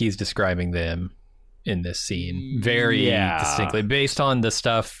feel like he's describing them in this scene very distinctly, based on the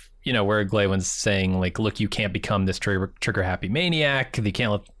stuff. Where Glaywin's saying, look, you can't become this trigger happy maniac. They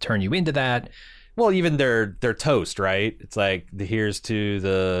can't turn you into that. Well, even their toast, right? It's like here's to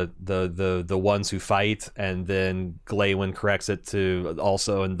the ones who fight, and then Glaywin corrects it to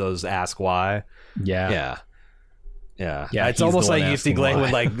also, and those ask why. Yeah. It's almost like you see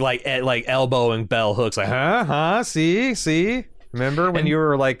Glaywin like elbowing bell hooks, like see. Remember when you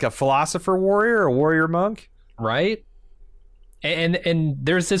were like a philosopher warrior, a warrior monk, right? And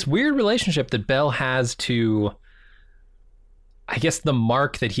there's this weird relationship that Bell has to, I guess, the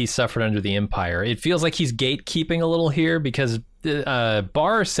mark that he suffered under the Empire. It feels like he's gatekeeping a little here because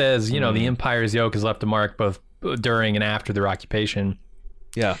Barr says, the Empire's yoke has left a mark both during and after their occupation.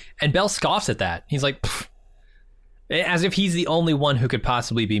 Yeah. And Bell scoffs at that. He's like, pfft, as if he's the only one who could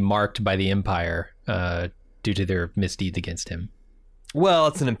possibly be marked by the Empire due to their misdeeds against him. Well,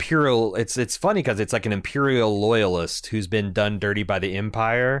 it's an imperial. It's funny because it's like an imperial loyalist who's been done dirty by the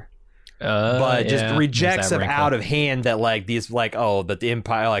Empire, but just rejects him out of hand. That like these like that the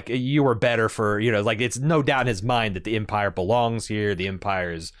Empire like you were better for like it's no doubt in his mind that the Empire belongs here. The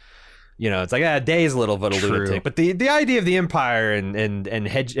Empire is. It's like Day's a little bit of a lunatic, but the idea of the Empire and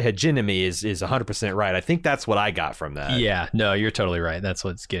hegemony is 100% right. I think that's what I got from that. Yeah, no, you're totally right. That's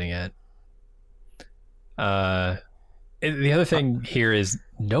what it's getting at. The other thing here is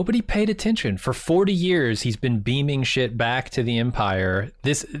nobody paid attention. For 40 years, he's been beaming shit back to the Empire.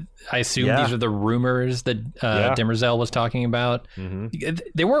 I assume these are the rumors that Demerzel was talking about. Mm-hmm.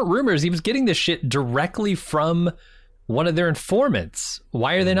 They weren't rumors. He was getting this shit directly from one of their informants.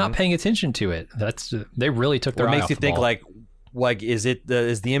 Why are they not paying attention to it? They really took their eye off the ball. It makes you think like is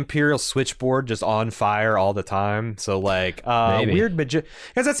the Imperial switchboard just on fire all the time? So like weird because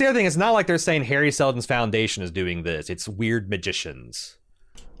that's the other thing. It's not like they're saying Harry Seldon's Foundation is doing this. It's weird magicians.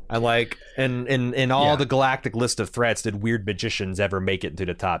 And like in all the galactic list of threats, did weird magicians ever make it into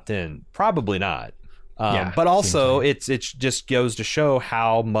the top 10? Probably not. But also it just goes to show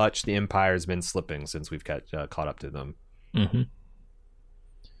how much the Empire has been slipping since we've caught up to them. Mm-hmm.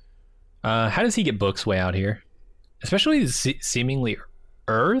 How does he get books way out here? Especially seemingly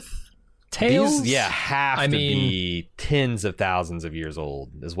Earth tales? These, have to be tens of thousands of years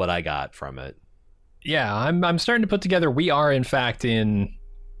old is what I got from it. Yeah, I'm starting to put together we are, in fact, in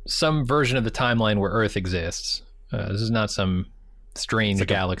some version of the timeline where Earth exists. This is not some strange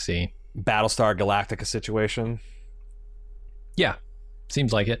galaxy. Battlestar Galactica situation? Yeah,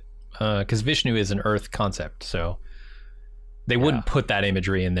 seems like it. Because Vishnu is an Earth concept, so they wouldn't put that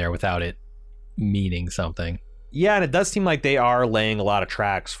imagery in there without it meaning something. Yeah, and it does seem like they are laying a lot of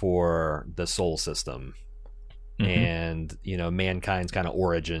tracks for the Sol system and, mankind's kind of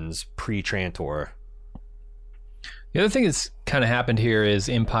origins pre-Trantor. The other thing that's kind of happened here is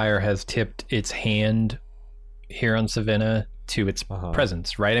Empire has tipped its hand here on Savannah to its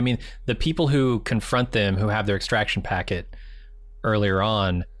presence, right? I mean, the people who confront them, who have their extraction packet earlier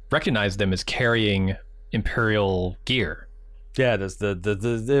on, recognize them as carrying Imperial gear. Yeah,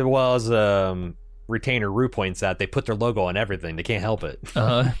 Retainer Rue points out, they put their logo on everything. They can't help it.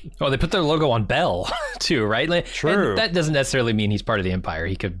 Well, they put their logo on Bell too, right? True. And that doesn't necessarily mean he's part of the Empire.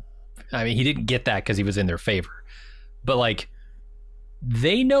 He didn't get that because he was in their favor. But like,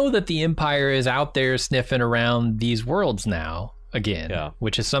 they know that the Empire is out there sniffing around these worlds now again,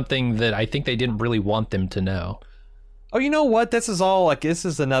 which is something that I think they didn't really want them to know. Oh, you know what? This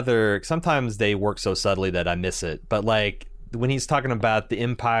is another. Sometimes they work so subtly that I miss it. But like, when he's talking about the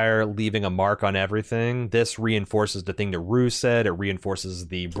Empire leaving a mark on everything, this reinforces the thing that Rue said. It reinforces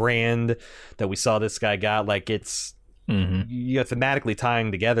the brand that we saw this guy got. Like, it's thematically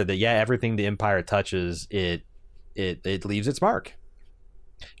tying together that everything the Empire touches, it leaves its mark.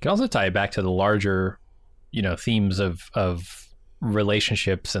 You can also tie it back to the larger, themes of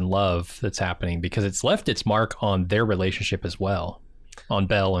relationships and love that's happening, because it's left its mark on their relationship as well, on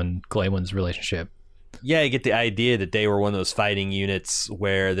Bell and Glaywin's relationship. Yeah, you get the idea that they were one of those fighting units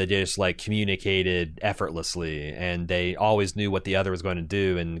where they just like communicated effortlessly and they always knew what the other was going to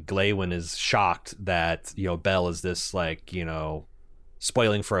do. And Glaywin is shocked that, Bell is this like,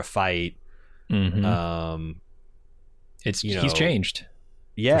 spoiling for a fight. Mm-hmm. He's changed.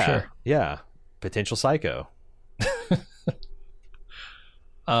 Yeah. For sure. Yeah. Potential psycho.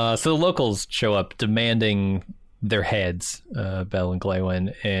 So the locals show up demanding their heads, Bell and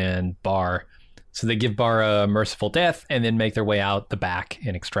Glaywin and Bar. So they give Bar a merciful death and then make their way out the back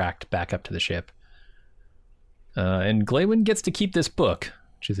and extract back up to the ship. And Glaywin gets to keep this book,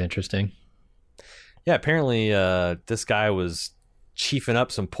 which is interesting. Yeah, apparently this guy was chiefing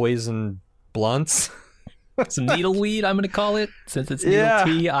up some poison blunts. Some needleweed, I'm going to call it, since it's needle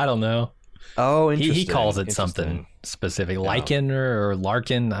tea. I don't know. Oh, interesting. He calls it something specific, lichen or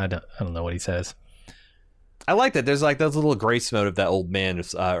larkin. I don't know what he says. I like that. There's like those little grace mode of that old man.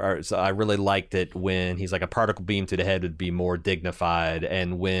 So I really liked it when he's like, a particle beam to the head would be more dignified,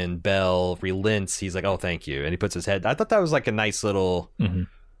 and when Bell relents, he's like, "Oh, thank you," and he puts his head. I thought that was like a nice little,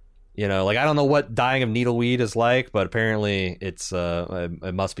 like I don't know what dying of needleweed is like, but apparently it's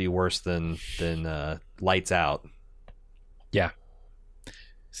it must be worse than lights out. Yeah,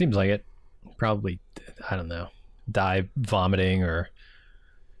 seems like it. Probably, I don't know, die vomiting or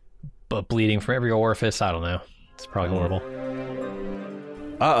bleeding from every orifice. I don't know. It's probably horrible.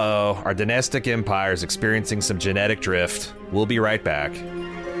 Uh-oh, our dynastic empire is experiencing some genetic drift. We'll be right back.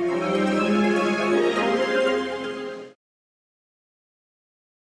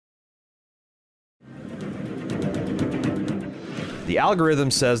 The algorithm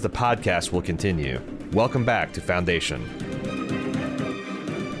says the podcast will continue. Welcome back to Foundation.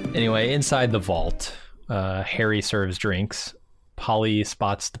 Anyway, inside the vault, Harry serves drinks. Polly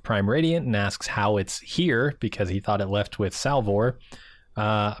spots the Prime Radiant and asks how it's here because he thought it left with Salvor.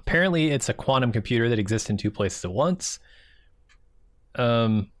 Apparently, it's a quantum computer that exists in two places at once.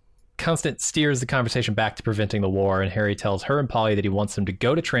 Constant steers the conversation back to preventing the war, and Harry tells her and Polly that he wants them to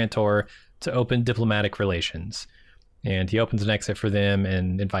go to Trantor to open diplomatic relations. And he opens an exit for them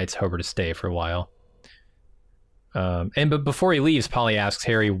and invites Hober to stay for a while. But before he leaves, Polly asks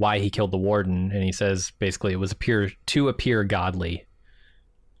Harry why he killed the warden, and he says basically it was to appear godly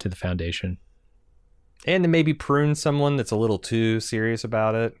to the Foundation. And to maybe prune someone that's a little too serious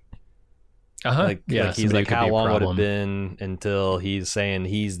about it. Like he's like, how long would it have been until he's saying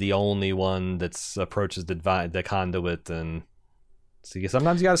he's the only one that's approaches the conduit, and so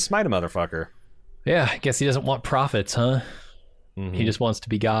sometimes you gotta smite a motherfucker. Yeah, I guess he doesn't want profits, huh? Mm-hmm. He just wants to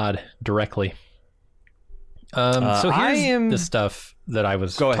be God directly. So here's the stuff that I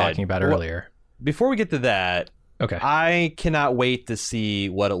was talking about earlier. Before we get to that, okay, I cannot wait to see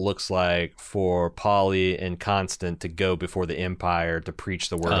what it looks like for Polly and Constant to go before the Empire to preach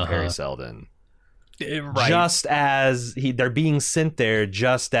the word of Harry Seldon. Right. Just as they're being sent there,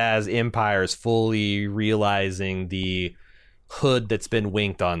 just as Empire is fully realizing the hood that's been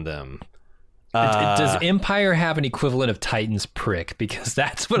winked on them. Does Empire have an equivalent of Titan's prick? Because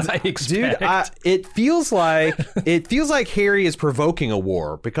that's what I expect. Dude, it feels like Harry is provoking a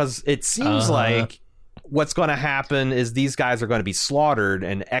war, because it seems like what's going to happen is these guys are going to be slaughtered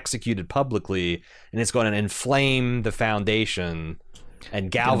and executed publicly, and it's going to inflame the Foundation and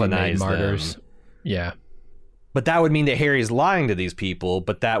galvanize martyrs. them. Yeah. But that would mean that Harry's lying to these people,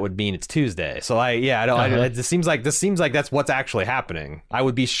 but that would mean it's Tuesday. So it seems like that's what's actually happening. I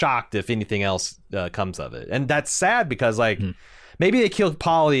would be shocked if anything else comes of it. And that's sad because maybe they killed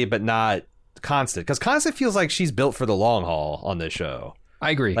Polly, but not Constant, because Constant feels like she's built for the long haul on this show.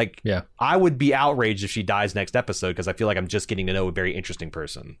 I agree. I would be outraged if she dies next episode, because I feel like I'm just getting to know a very interesting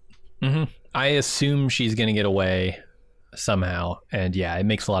person. Mm-hmm. I assume she's going to get away somehow. And yeah, it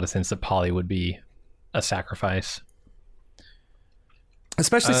makes a lot of sense that Polly would be a sacrifice,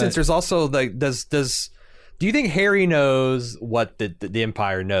 especially since there's also do you think Harry knows what the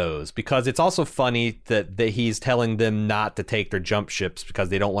Empire knows? Because it's also funny that he's telling them not to take their jump ships because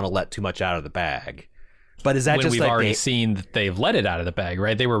they don't want to let too much out of the bag. But is that when just we've already seen that they've let it out of the bag,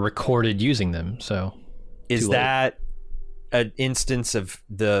 right? They were recorded using them, so is that an instance of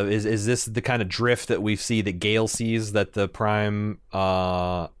is this the kind of drift that we see that Gale sees that the Prime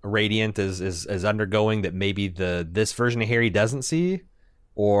Radiant is undergoing, that maybe this version of Harry doesn't see?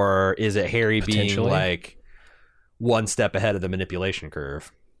 Or is it Harry being like one step ahead of the manipulation curve?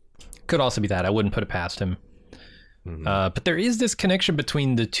 Could also be that. I wouldn't put it past him. Mm-hmm. But there is this connection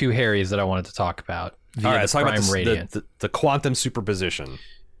between the two Harrys that I wanted to talk about. All right, let's talk about the quantum superposition.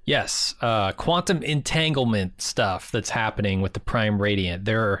 Yes, quantum entanglement stuff that's happening with the Prime Radiant.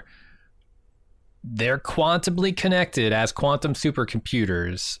 They're quantumly connected as quantum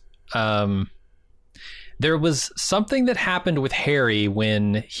supercomputers. There was something that happened with Harry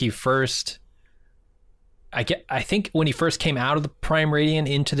when he first... I think when he first came out of the Prime Radiant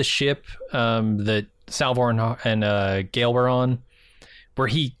into the ship that Salvor and Gale were on, where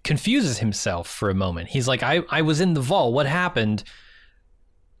he confuses himself for a moment. He's like, I was in the vault. What happened?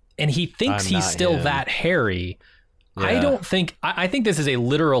 And he thinks he's still that Harry. Yeah. I think this is a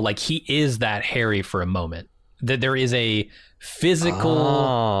literal, like, he is that Harry for a moment. That there is a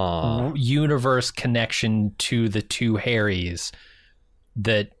physical universe connection to the two Harrys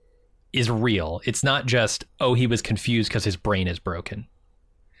that is real. It's not just, he was confused because his brain is broken.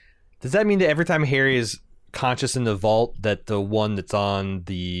 Does that mean that every time Harry is conscious in the vault, that the one that's on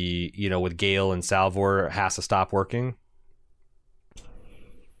the, with Gale and Salvor has to stop working?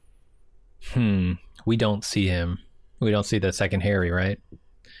 We don't see him. We don't see the second Harry, right?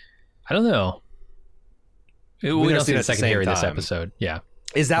 I don't know. We don't see the second Harry this episode. Yeah.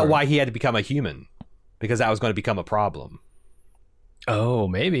 Is that why he had to become a human? Because that was going to become a problem. Oh,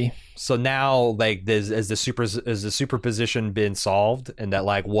 maybe. So now, like, has the superposition been solved, and that,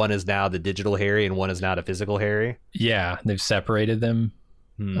 like, one is now the digital Harry and one is now the physical Harry? Yeah, they've separated them.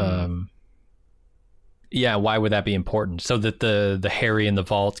 Yeah, why would that be important? So that the Harry in the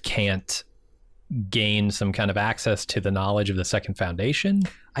vault can't gain some kind of access to the knowledge of the Second Foundation?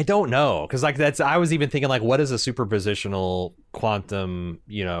 I don't know, because I was even thinking, like, what does a superpositional quantum,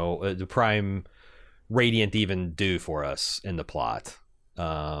 the Prime Radiant even do for us in the plot?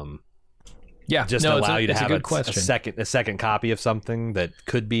 Just allow you to have a second copy of something that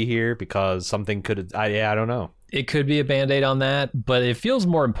could be here because something could. I don't know. It could be a Band-Aid on that, but it feels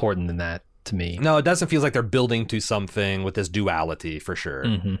more important than that to me. No, it doesn't feel like they're building to something with this duality for sure.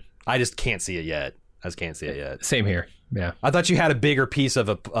 Mm-hmm. I just can't see it yet. Same here. Yeah. I thought you had a bigger piece of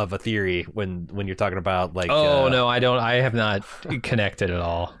a theory when you're talking about like. Oh no, I don't. I have not connected at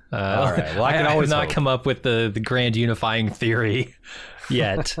all. All right. Well, I can I always have not hope. come up with the grand unifying theory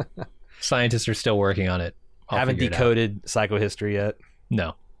yet. Scientists are still working on it. Haven't decoded psychohistory yet.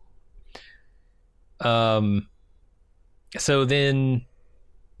 No. So then,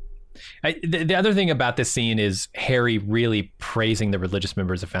 the other thing about this scene is Harry really praising the religious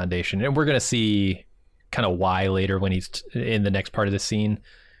members of Foundation, and we're going to see kind of why later when he's in the next part of the scene.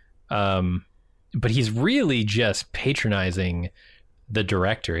 But he's really just patronizing the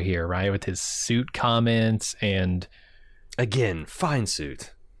director here, right, with his suit comments and again, fine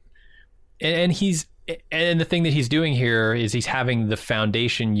suit. And the thing that he's doing here is he's having the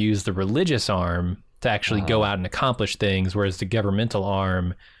Foundation use the religious arm to actually go out and accomplish things, whereas the governmental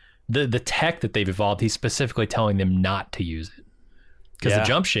arm, the tech that they've evolved, he's specifically telling them not to use it. Because the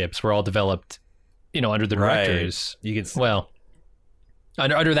jump ships were all developed, under the directors. Right. You can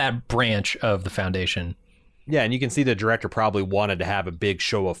under that branch of the Foundation. Yeah, and you can see the director probably wanted to have a big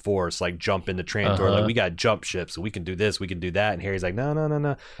show of force, like jump into Trantor, like we got jump ships, so we can do this, we can do that, and Harry's like,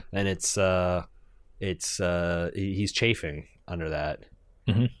 no, and he's chafing under that.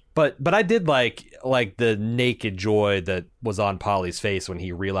 Mm-hmm. But I did like the naked joy that was on Polly's face when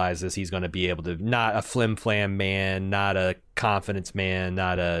he realizes he's going to be able to, not a flim flam man, not a confidence man,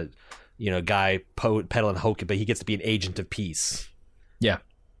 not a guy peddling hokum, but he gets to be an agent of peace. Yeah,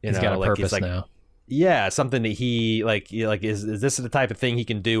 he's got a purpose now. Yeah, something that he is this the type of thing he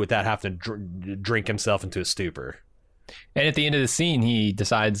can do without having to drink himself into a stupor? And at the end of the scene, he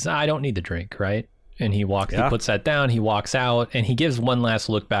decides, I don't need the drink, right? And he puts that down, he walks out, and he gives one last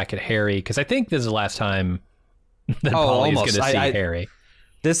look back at Harry, because I think this is the last time that Polly's going to see Harry.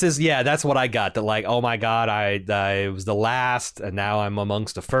 This is, that's what I got. That like, oh my God, I was the last, and now I'm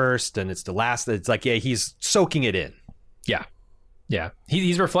amongst the first, and it's the last. It's like, he's soaking it in. Yeah. Yeah.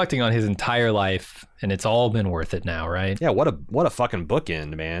 He's reflecting on his entire life, and it's all been worth it now, right? Yeah, what a fucking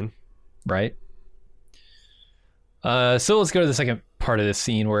bookend, man. Right? So let's go to the second part of this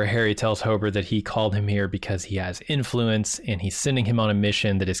scene where Harry tells Hobart that he called him here because he has influence, and he's sending him on a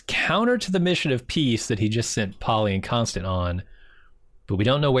mission that is counter to the mission of peace that he just sent Polly and Constant on, but we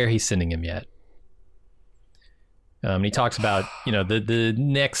don't know where he's sending him yet. He talks about, the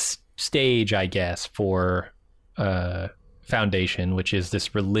next stage, I guess, for Foundation, which is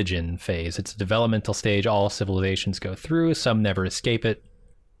this religion phase. It's a developmental stage all civilizations go through. Some never escape it.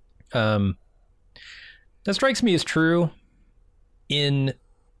 That strikes me as true in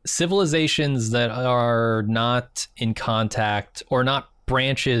civilizations that are not in contact or not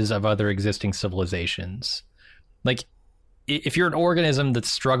branches of other existing civilizations. Like, if you're an organism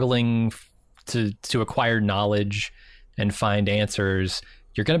that's struggling to acquire knowledge and find answers,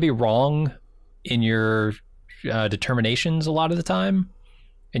 you're going to be wrong in your determinations a lot of the time.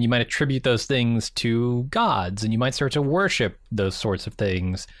 And you might attribute those things to gods, and you might start to worship those sorts of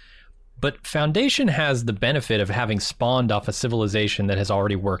things. But Foundation has the benefit of having spawned off a civilization that has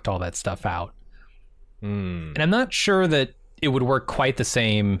already worked all that stuff out. And I'm not sure that it would work quite the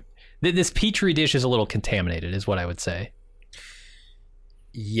same. This petri dish is a little contaminated, is what I would say.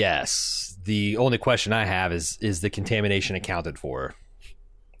 Yes. The only question I have is the contamination accounted for?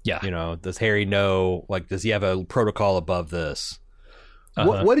 Yeah. Does Harry know, does he have a protocol above this?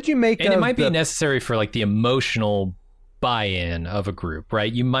 What did you make of it might be necessary for, the emotional buy-in of a group,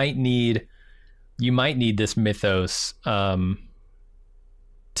 right? You might need this mythos to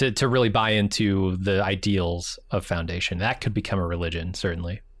really buy into the ideals of Foundation. That could become a religion,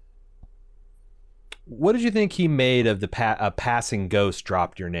 certainly. What did you think he made of a passing ghost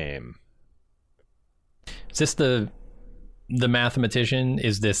dropped your name? Is this the mathematician?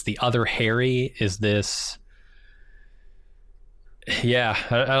 Is this the other Harry? Is this... Yeah,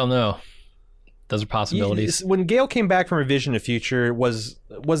 I don't know. Those are possibilities. When Gale came back from Revision of Future, was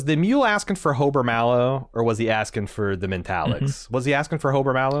the mule asking for Hober Mallow, or was he asking for the Mentalics? Mm-hmm. Was he asking for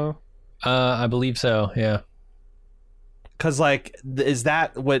Hober Mallow? I believe so, yeah. Because, is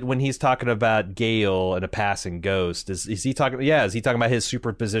that when he's talking about Gale and a passing ghost, is he talking... Yeah, is he talking about his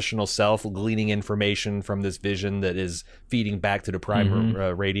superpositional self gleaning information from this vision that is feeding back to the Prime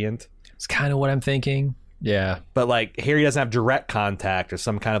Radiant? It's kind of what I'm thinking. Yeah. But Harry doesn't have direct contact or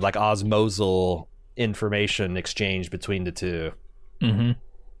some kind of osmosal information exchange between the two. Mm-hmm.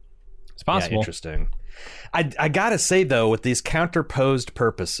 It's possible. Yeah, interesting. I gotta say, though, with these counterposed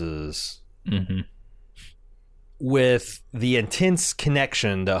purposes, with the intense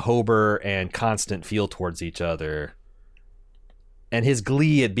connection that Hober and Constant feel towards each other, and his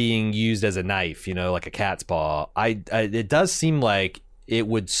glee at being used as a knife, like a cat's paw. It does seem like it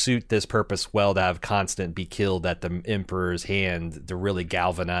would suit this purpose well to have Constant be killed at the Emperor's hand to really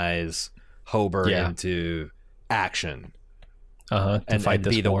galvanize Hober into action. And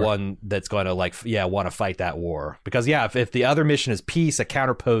be the one that's going to want to fight that war. Because if the other mission is peace, a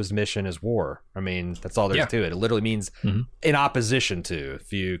counterposed mission is war. I mean, that's all there's to it. It literally means in opposition to.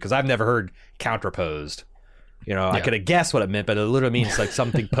 Because I've never heard counterposed. I could have guessed what it meant, but it literally means like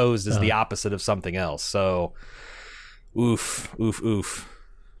something posed is the opposite of something else. So, oof.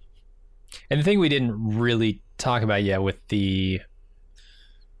 And the thing we didn't really talk about yet with the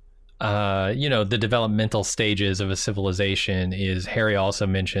the developmental stages of a civilization is Harry also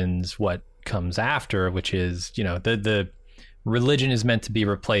mentions what comes after, which is, the religion is meant to be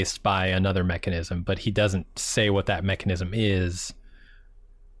replaced by another mechanism, but he doesn't say what that mechanism is.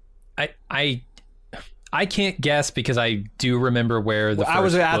 I can't guess because I do remember where the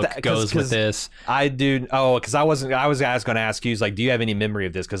first book goes with this. I do. Oh, because I was going to ask you, do you have any memory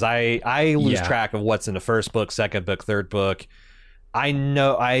of this? Because I lose track of what's in the first book, second book, third book. I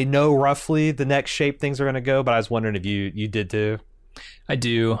know roughly the next shape things are going to go, but I was wondering if you did too. I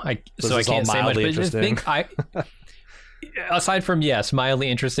do. So I can't say much. But I think aside from mildly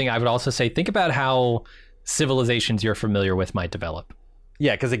interesting, I would also say think about how civilizations you're familiar with might develop.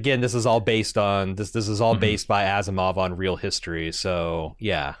 Yeah, because again, this is all based on this is all based by Asimov on real history. So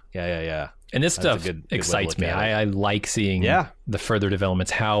yeah. And this stuff excites me. I like seeing the further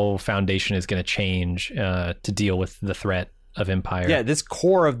developments, how Foundation is going to change to deal with the threat of Empire. Yeah, this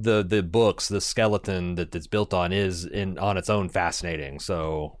core of the books, the skeleton that's built on is on its own fascinating.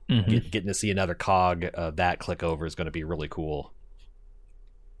 So getting to see another cog of that click over is going to be really cool.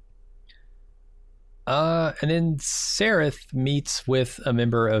 And then Sereth meets with a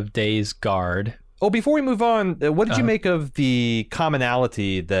member of Day's Guard. Oh, before we move on, what did you make of the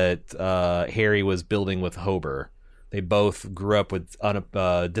commonality that Harry was building with Hober? They both grew up with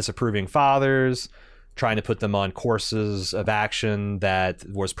disapproving fathers, trying to put them on courses of action that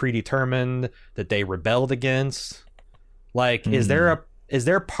was predetermined, that they rebelled against. Is there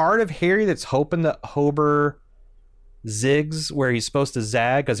a part of Harry that's hoping that Hober zigs where he's supposed to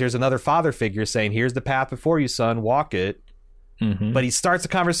zag? Because here's another father figure saying, here's the path before you, son, walk it. But he starts a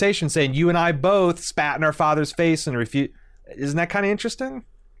conversation saying, you and I both spat in our father's face and refuse. Isn't that kind of interesting?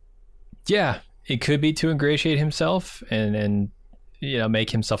 Yeah, it could be to ingratiate himself and make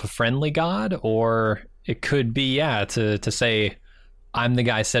himself a friendly god, or it could be to say, I'm the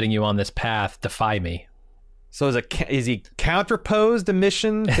guy setting you on this path, defy me. So is he counterposed a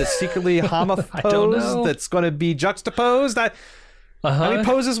mission to secretly homopose that's going to be juxtaposed? How many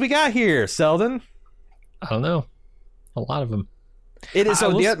poses we got here, Selden? I don't know. A lot of them. It is.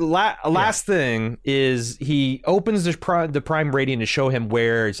 So the last thing is he opens the prime radiant to show him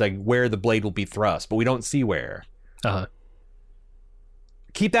where the blade will be thrust, but we don't see where.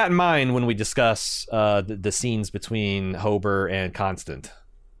 Keep that in mind when we discuss the scenes between Hober and Constant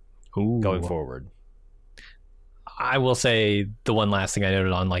going forward. I will say the one last thing I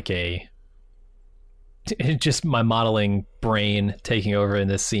noted on just my modeling brain taking over in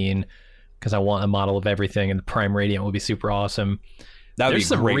this scene, because I want a model of everything, and the prime radiant will be super awesome. That would be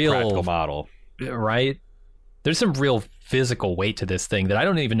a great practical model, right? There's some real physical weight to this thing that I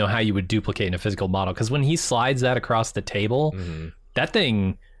don't even know how you would duplicate in a physical model, because when he slides that across the table, that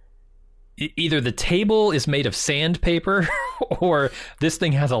thing, either the table is made of sandpaper or this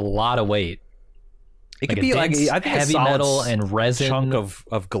thing has a lot of weight. It could be I think heavy metal and resin, chunk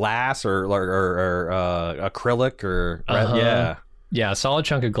of glass or acrylic or a solid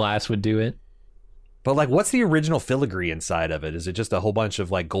chunk of glass would do it. But what's the original filigree inside of it? Is it just a whole bunch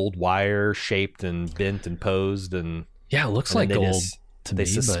of gold wire shaped and bent and posed and it looks like gold to me. They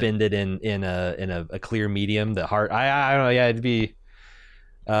suspend it in a clear medium. I don't know. Yeah, it'd be.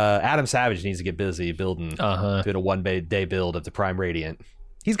 Adam Savage needs to get busy building a 1 day build of the Prime Radiant.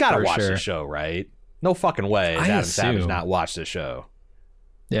 He's got to watch the show, right? No fucking way has Adam Savage not watched the show.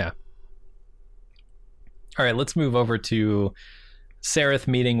 Yeah. All right, let's move over to Sereth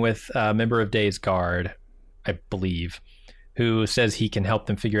meeting with a member of Day's Guard, I believe, who says he can help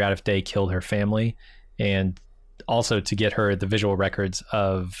them figure out if Day killed her family, and also to get her the visual records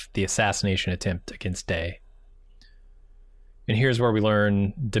of the assassination attempt against Day. And here's where we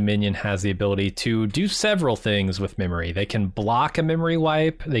learn Dominion has the ability to do several things with memory. They can block a memory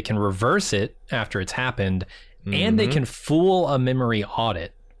wipe, they can reverse it after it's happened, and they can fool a memory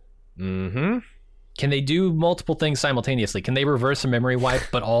audit. Can they do multiple things simultaneously? Can they reverse a memory wipe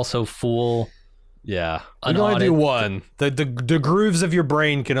but also fool Yeah, we can only do one. The grooves of your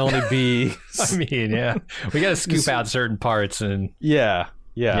brain can only be. I mean, yeah, we got to scoop out certain parts and. Yeah.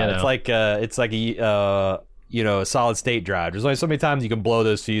 You know. It's like a a solid state drive. There's only so many times you can blow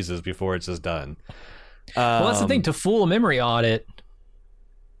those fuses before it's just done. Well, that's the thing. To fool a memory audit,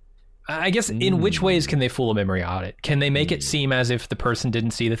 I guess, in which ways can they fool a memory audit? Can they make it seem as if the person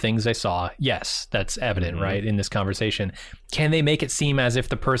didn't see the things they saw? Yes, that's evident, right, in this conversation. Can they make it seem as if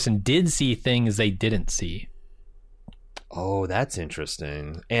the person did see things they didn't see? Oh, that's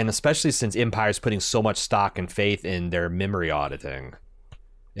interesting. And especially since Empire's putting so much stock and faith in their memory auditing.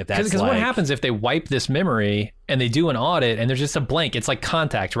 Because what happens if they wipe this memory and they do an audit and there's just a blank? It's like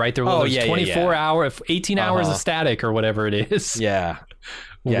contact, right? There's 24 hours, 18 hours of static or whatever it is. Yeah.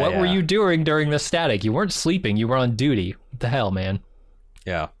 What were you doing during the static? You weren't sleeping. You were on duty. What the hell, man?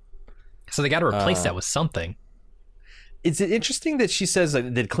 Yeah. So they got to replace that with something. It's interesting that she says,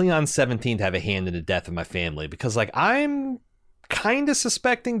 did Cleon 17 have a hand in the death of my family? Because, I'm kind of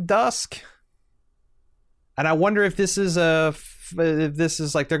suspecting Dusk. And I wonder if this is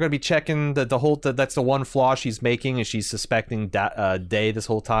like they're going to be checking the whole, that's the one flaw she's making, is she's suspecting Day this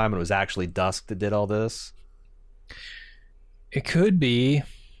whole time, and it was actually Dusk that did all this. It could be.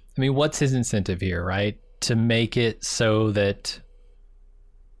 I mean, what's his incentive here, right? To make it so that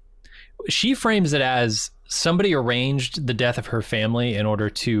she frames it as somebody arranged the death of her family in order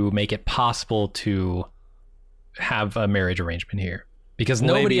to make it possible to have a marriage arrangement here. Because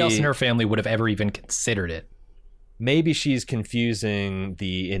nobody else in her family would have ever even considered it. Maybe she's confusing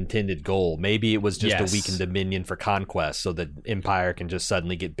the intended goal. Maybe it was just a weakened Dominion for conquest, so that Empire can just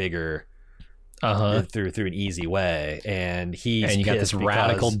suddenly get bigger through an easy way. And you got this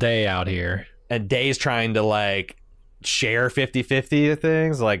radical Day out here. And Day's trying to share 50-50 of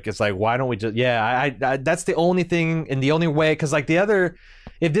things. It's like, why don't we just... Yeah, I that's the only thing and the only way, because the other...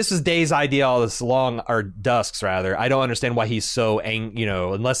 If this was Day's idea all this long, or Dusk's rather, I don't understand why he's so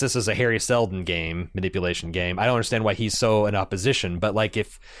unless this is a Harry Seldon manipulation game, I don't understand why he's so in opposition. But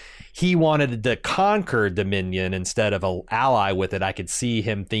if he wanted to conquer Dominion instead of an ally with it, I could see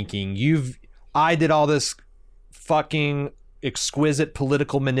him thinking, I did all this fucking exquisite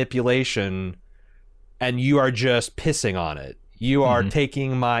political manipulation and you are just pissing on it. You are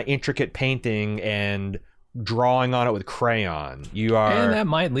taking my intricate painting and drawing on it with crayon. And that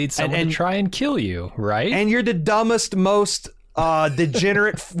might lead someone to try and kill you, right? And you're the dumbest, most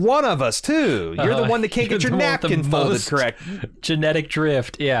degenerate one of us too. You're the one that can't get your napkin folded correct. Genetic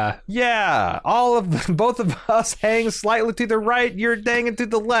drift, yeah. Yeah, both of us hang slightly to the right. You're hanging to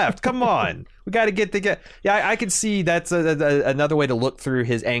the left. Come on, we got to get together. Yeah, I can see that's another way to look through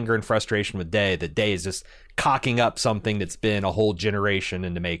his anger and frustration with Day. That Day is just cocking up something that's been a whole generation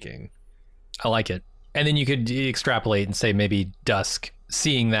into making. I like it. And then you could extrapolate and say maybe Dusk,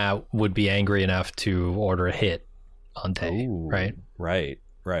 seeing that, would be angry enough to order a hit on Day, right?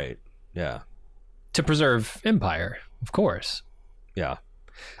 Right. Yeah. To preserve Empire, of course. Yeah.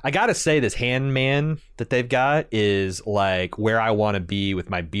 I gotta say, this Handman that they've got is where I want to be with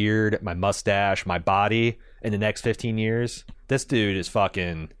my beard, my mustache, my body in the next 15 years. This dude is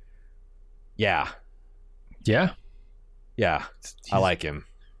fucking... Yeah. Yeah? Yeah. I like him.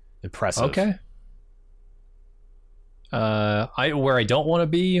 Impressive. Okay. Where I don't want to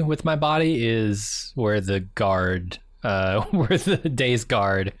be with my body is where the guard, where the Day's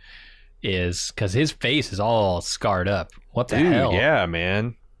guard is, because his face is all scarred up. What the hell? Yeah,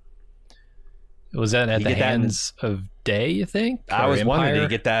 man. Was that at the hands of Day, you think? I was wondering, did he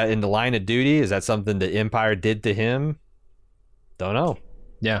get that in the line of duty? Is that something that Empire did to him? Don't know.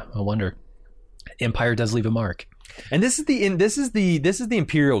 Yeah, I wonder. Empire does leave a mark. And this is the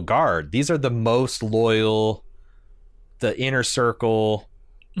Imperial Guard. These are the most loyal, the inner circle.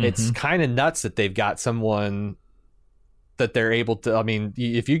 It's kind of nuts that they've got someone that they're able to... I mean,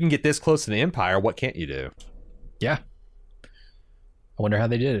 if you can get this close to the Empire, what can't you do? Yeah. I wonder how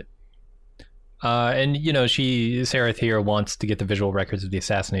they did it. And, Sareth here wants to get the visual records of the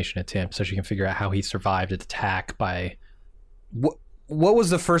assassination attempt so she can figure out how he survived its attack by... What was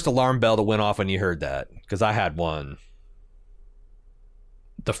the first alarm bell that went off when you heard that? Because I had one.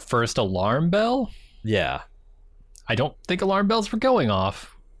 The first alarm bell? Yeah. I don't think alarm bells were going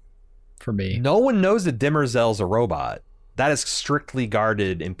off for me. No one knows that Dimmerzel's a robot. That is strictly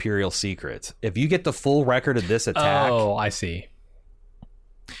guarded Imperial secret. If you get the full record of this attack... Oh, I see.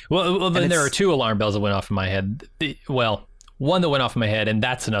 Well, then there are two alarm bells that went off in my head. One that went off in my head, and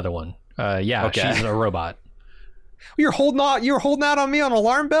that's another one. She's a robot. You're holding out on me on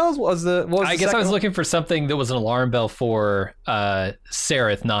alarm bells? I guess I was looking for something that was an alarm bell for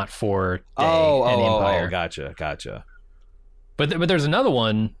Sareth, not for Day and Empire. Oh, gotcha. But there's another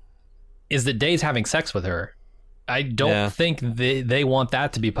one is that Day's having sex with her. I don't think they want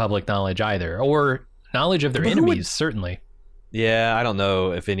that to be public knowledge either, or knowledge of their enemies, certainly. Yeah, I don't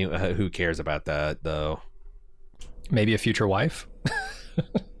know if who cares about that, though. Maybe a future wife?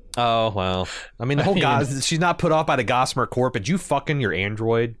 Oh, well. I mean, she's not put off by the Gossamer Corp, but you fucking your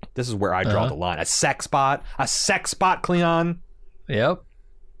android. This is where I draw the line. A sex bot, Cleon. Yep.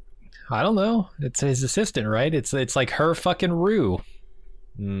 I don't know. It's his assistant, right? It's like her fucking Rue.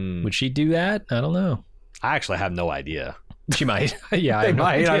 Would she do that? I don't know. I actually have no idea. She might. Yeah, I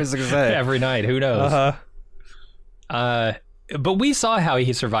might. I was gonna say every night. Who knows? But we saw how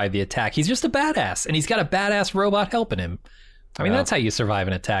he survived the attack. He's just a badass, and he's got a badass robot helping him. I mean, that's how you survive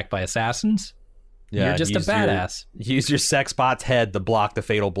an attack by assassins. Yeah, you're just a badass. Use your sex bot's head to block the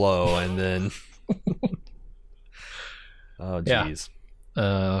fatal blow, and then. Oh, jeez.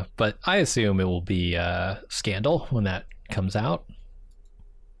 Yeah. But I assume it will be Scandal when that comes out.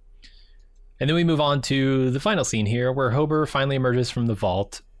 And then we move on to the final scene here, where Hober finally emerges from the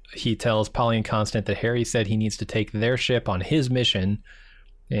vault. He tells Polly and Constant that Harry said he needs to take their ship on his mission.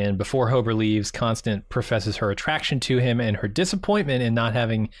 And before Hober leaves, Constant professes her attraction to him and her disappointment in not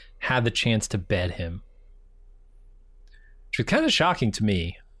having had the chance to bed him. Which was kind of shocking to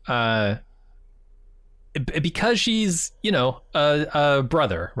me. Because she's, a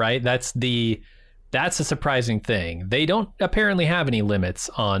brother, right? That's a surprising thing. They don't apparently have any limits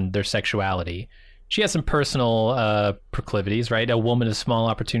on their sexuality. She has some personal proclivities, right? A woman of small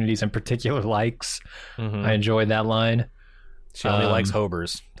opportunities and particular likes. Mm-hmm. I enjoyed that line. She only likes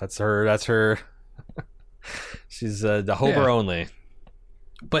Hobers. That's her. She's the Hober only.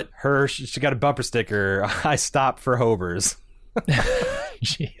 But she got a bumper sticker. I stop for Hobers.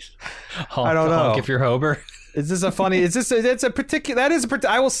 Jeez. I don't know if you're Hober. Is this a funny? It's a particular.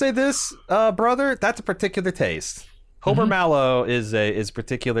 I will say this, brother. That's a particular taste. Hober Mallow is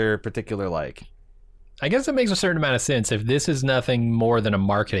particular like. I guess it makes a certain amount of sense. If this is nothing more than a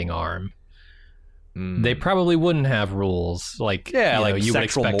marketing arm, they probably wouldn't have rules like you would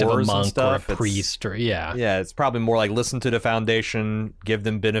expect of a monk or a priest or it's probably more like listen to the foundation, give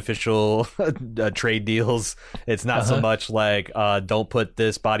them beneficial trade deals. It's not so much like don't put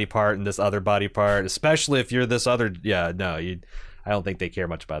this body part in this other body part, especially if you're this other. I don't think they care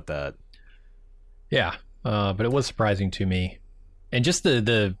much about that. But it was surprising to me, and just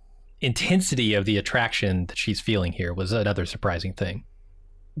the intensity of the attraction that she's feeling here was another surprising thing.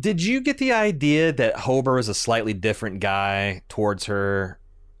 Did you get the idea that Hober is a slightly different guy towards her?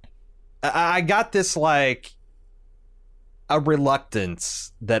 I got this like a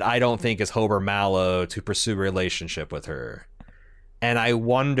reluctance that I don't think is Hober Mallow to pursue a relationship with her. And I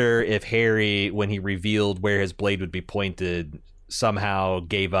wonder if Harry, when he revealed where his blade would be pointed, somehow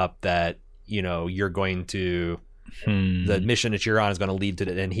gave up that, you're going to... the mission that you're on is going to lead to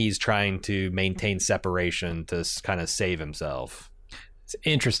it, and he's trying to maintain separation to kind of save himself. It's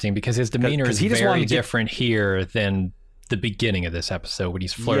interesting because his demeanor is very different here than the beginning of this episode when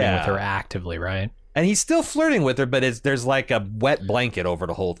he's flirting with her actively, right? And he's still flirting with her, but there's like a wet blanket over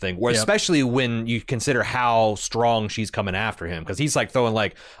the whole thing, where especially when you consider how strong she's coming after him, because he's like throwing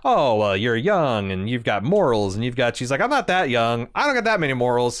like, oh, well, you're young and you've got morals, and she's like, I'm not that young. I don't got that many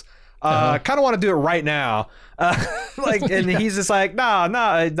morals. I kind of want to do it right now. He's just like,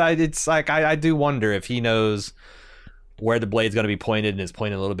 no, it's like, I do wonder if he knows where the blade's going to be pointed and is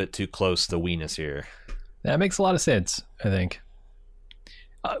pointing a little bit too close to Weenus here. That makes a lot of sense, I think.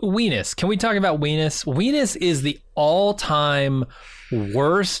 Weenus. Can we talk about Weenus? Weenus is the all-time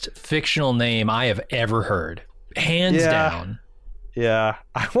worst fictional name I have ever heard. Hands down. Yeah.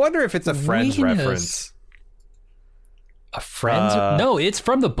 I wonder if it's a Friends reference. A Friends? No, it's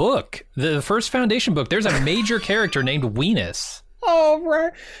from the book. The first Foundation book. There's a major character named Weenus. Oh,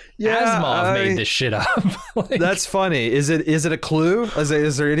 right. Yeah. Asimov made this shit up. That's funny. Is it a clue?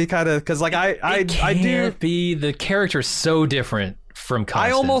 Is there any kind of... Because like I do... be the character's so different from Constant.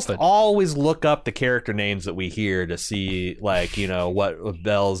 I almost always look up the character names that we hear to see like, what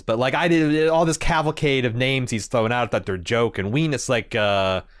bells. But like I did all this cavalcade of names he's throwing out that they're joke. And Weenus like...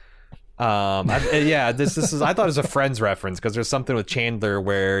 this is I thought it was a Friends reference because there's something with Chandler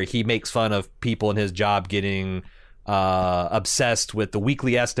where he makes fun of people in his job getting obsessed with the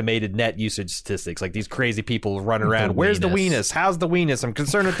weekly estimated net usage statistics, like these crazy people run around, where's the weenus, how's the weenus, I'm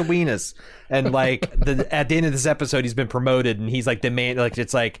concerned with the weenus, and like at the end of this episode he's been promoted and he's like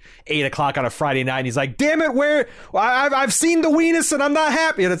it's like 8:00 on a Friday night and he's like, damn it, where I've seen the weenus and I'm not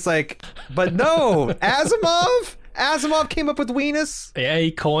happy, and it's like, but no, Asimov came up with Weenus. Yeah,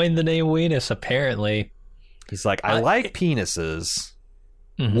 he coined the name Weenus, apparently. He's like, I like penises.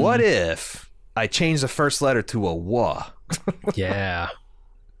 Mm-hmm. What if I change the first letter to a W? Yeah.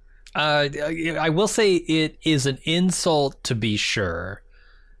 I will say it is an insult to be sure,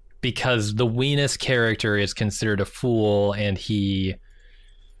 because the Weenus character is considered a fool, and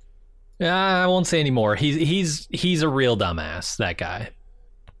I won't say anymore. He's a real dumbass, that guy.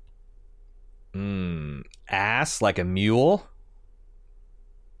 Ass like a mule?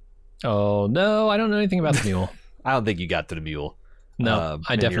 Oh, no, I don't know anything about the mule. I don't think you got to the mule. No,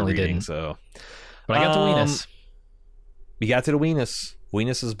 I definitely didn't. So, but I got to Weenus. You got to the Weenus.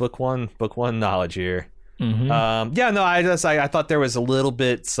 Weenus is book one knowledge here. Mm-hmm. I thought there was a little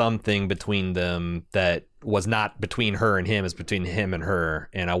bit something between them that was not between her and him, it's between him and her,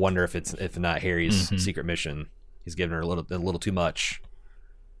 and I wonder if not Harry's secret mission. He's giving her a little too much.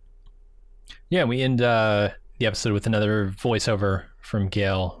 Yeah, we end the episode with another voiceover from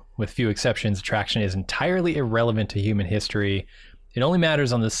Gale. With few exceptions, attraction is entirely irrelevant to human history. It only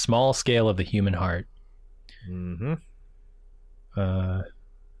matters on the small scale of the human heart. Mm-hmm.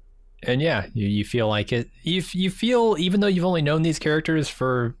 And yeah, you feel like it. You feel, even though you've only known these characters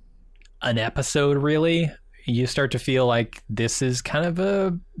for an episode, really, you start to feel like this is kind of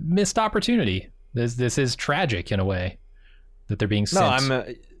a missed opportunity. This is tragic in a way that they're being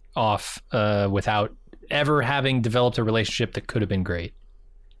sent off without ever having developed a relationship that could have been great.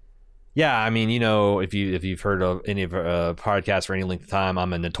 Yeah, I mean, if you've heard of any of podcasts for any length of time,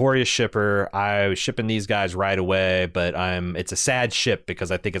 I'm a notorious shipper. I was shipping these guys right away, but it's a sad ship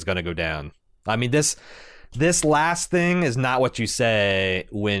because I think it's going to go down. I mean, this last thing is not what you say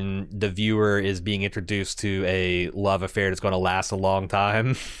when the viewer is being introduced to a love affair that's going to last a long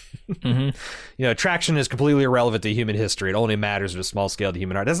time. Mm-hmm. Attraction is completely irrelevant to human history. It only matters at a small scale to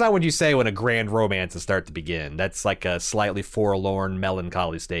human heart. That's not what you say when a grand romance is start to begin. That's like a slightly forlorn,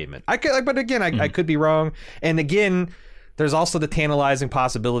 melancholy statement. I could be wrong. And again, there's also the tantalizing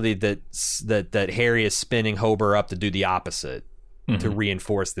possibility that Harry is spinning Hober up to do the opposite, to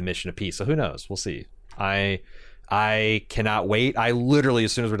reinforce the mission of peace. So who knows? We'll see. I cannot wait. I literally,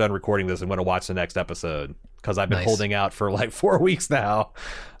 as soon as we're done recording this, I'm going to watch the next episode because I've been holding out for like 4 weeks now.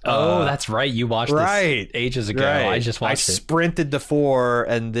 Oh, that's right. You watched this ages ago. Right. I just watched it. I sprinted to 4,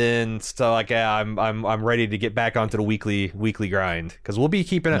 and then I'm ready to get back onto the weekly grind because we'll be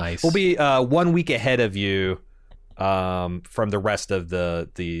keeping it. We'll be 1 week ahead of you from the rest of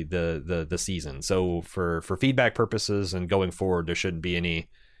the season. So for feedback purposes and going forward, there shouldn't be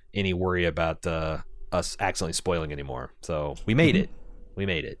any worry about us accidentally spoiling anymore. So we made it. We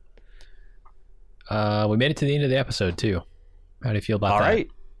made it. We made it to the end of the episode too. How do you feel about that? All right.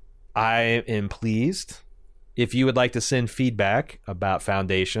 I am pleased. If you would like to send feedback about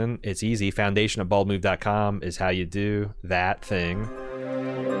Foundation, it's easy. Foundation@baldmove.com is how you do that thing.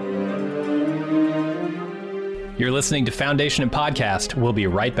 You're listening to Foundation and Podcast. We'll be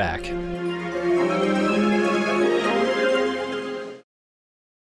right back.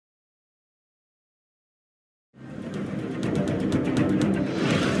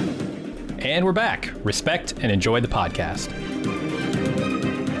 And we're back. Respect and enjoy the podcast.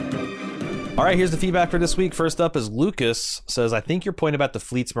 All right, here's the feedback for this week. First up is Lucas says, I think your point about the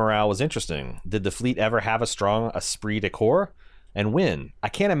fleet's morale was interesting. Did the fleet ever have a strong esprit de corps? And when? I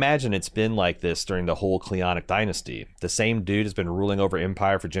can't imagine it's been like this during the whole Cleonic dynasty. The same dude has been ruling over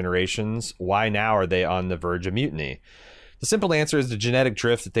Empire for generations. Why now are they on the verge of mutiny? The simple answer is the genetic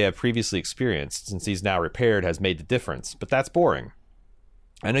drift that they have previously experienced, since he's now repaired, has made the difference. But that's boring.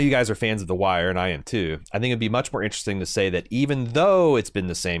 I know you guys are fans of The Wire, and I am too. I think it'd be much more interesting to say that even though it's been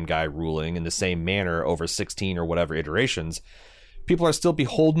the same guy ruling in the same manner over 16 or whatever iterations, people are still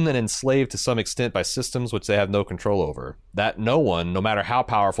beholden and enslaved to some extent by systems which they have no control over. That no one, no matter how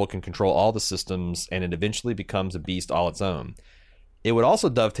powerful, can control all the systems, and it eventually becomes a beast all its own. It would also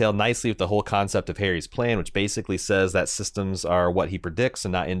dovetail nicely with the whole concept of Harry's plan, which basically says that systems are what he predicts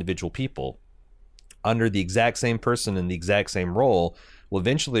and not individual people. Under the exact same person in the exact same role will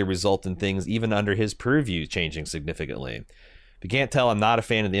eventually result in things even under his purview changing significantly. If you can't tell, I'm not a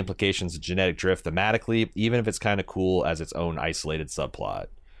fan of the implications of genetic drift thematically, even if it's kind of cool as its own isolated subplot.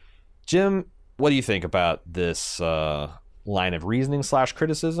 Jim, what do you think about this line of reasoning /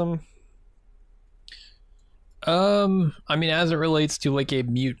 criticism? I mean, as it relates to like a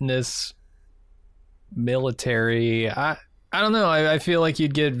mutinous military, I don't know. I feel like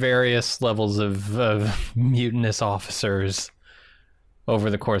you'd get various levels of mutinous officers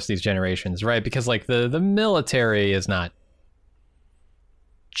over the course of these generations, right? Because like the military is not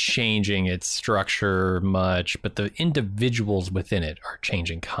changing its structure much, but the individuals within it are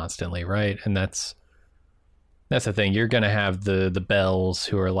changing constantly, right? And that's the thing. You're going to have the bells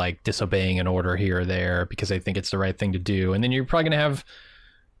who are like disobeying an order here or there because they think it's the right thing to do. And then you're probably going to have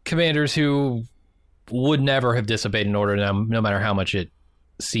commanders who would never have disobeyed an order no matter how much it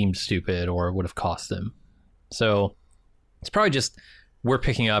seemed stupid or would have cost them. So it's probably just we're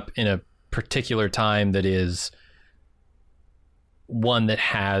picking up in a particular time that is one that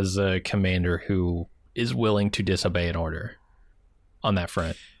has a commander who is willing to disobey an order on that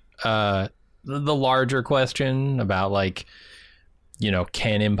front. The larger question about, like, you know,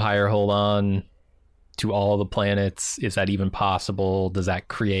 can Empire hold on to all the planets? Is that even possible? Does that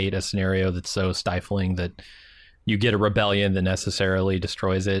create a scenario that's so stifling that you get a rebellion that necessarily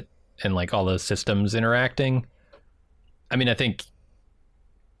destroys it and, like, all those systems interacting? I mean, I think,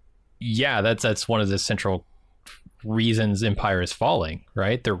 yeah, that's one of the central reasons Empire is falling,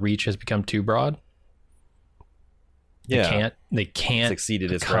 right? Their reach has become too broad. They can't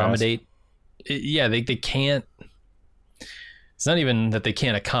succeeded accommodate. Yeah, they can't. It's not even that they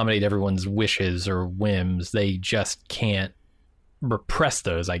can't accommodate everyone's wishes or whims. They just can't repress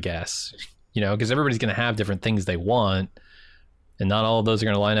those, I guess. You know, because everybody's going to have different things they want, and not all of those are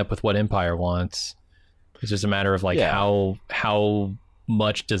going to line up with what Empire wants. It's just a matter of, like, how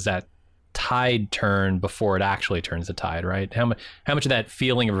much does that tide turn before it actually turns the tide, right? How much of that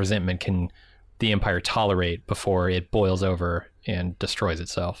feeling of resentment can the Empire tolerate before it boils over and destroys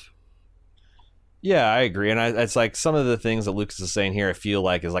itself? Yeah, I agree. And it's like some of the things that Lucas is saying here, I feel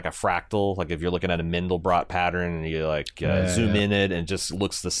like is like a fractal. Like if you're looking at a Mandelbrot pattern and you like zoom in it and it just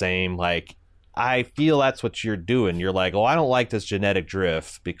looks the same. Like I feel that's what you're doing. You're like, oh, I don't like this genetic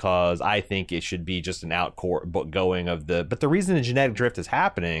drift because I think it should be just an outgoing of the. But the reason the genetic drift is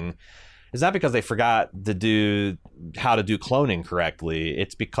happening is not because they forgot to do how to do cloning correctly.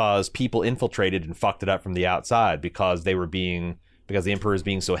 It's because people infiltrated and fucked it up from the outside because the Emperor is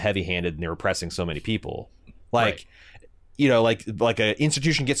being so heavy-handed and they're oppressing so many people. Like, right. You know, like an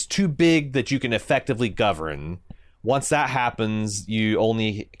institution gets too big that you can effectively govern. Once that happens, you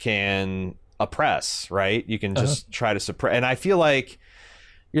only can oppress, right? You can just try to suppress. And I feel like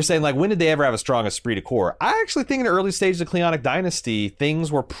you're saying, like, when did they ever have a strong esprit de corps? I actually think in the early stages of the Cleonic Dynasty,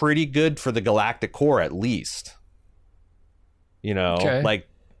 things were pretty good for the Galactic Corps, at least. You know, like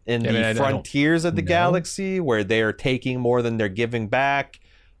in the frontiers of the galaxy, where they are taking more than they're giving back,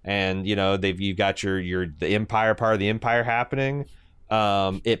 and you know you've got the Empire part of the Empire happening.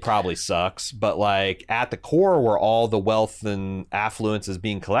 It probably sucks, but like at the core where all the wealth and affluence is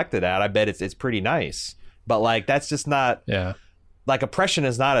being collected at, I bet it's pretty nice. But like that's just not. Yeah. Like oppression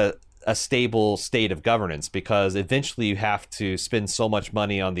is not a stable state of governance, because eventually you have to spend so much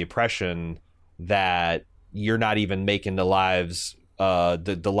money on the oppression that you're not even making the lives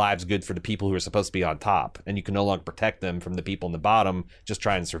good for the people who are supposed to be on top, and you can no longer protect them from the people in the bottom just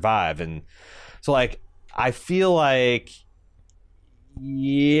trying to survive. And so like I feel like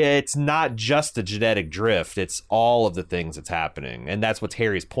it's not just the genetic drift, it's all of the things that's happening. And that's what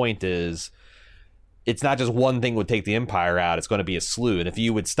Harry's point is. It's not just one thing would take the Empire out, it's going to be a slew. And if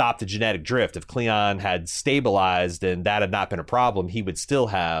you would stop the genetic drift, if Cleon had stabilized and that had not been a problem, he would still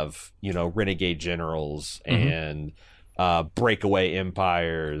have, you know, renegade generals and breakaway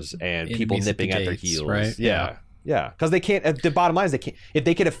empires and people nipping at their heels, right? Yeah. Because they can't. The bottom line is they can't. If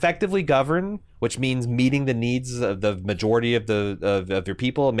they could effectively govern, which means meeting the needs of the majority of your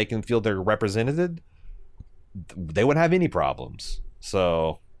people and making them feel they're represented, they wouldn't have any problems.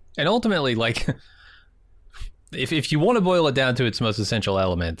 So, and ultimately, like, if you want to boil it down to its most essential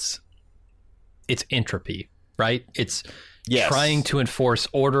elements, it's entropy, right? It's trying to enforce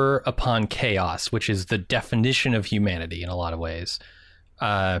order upon chaos, which is the definition of humanity in a lot of ways.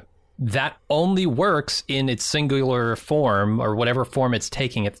 That only works in its singular form, or whatever form it's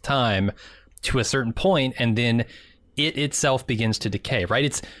taking at the time, to a certain point, and then it itself begins to decay, right?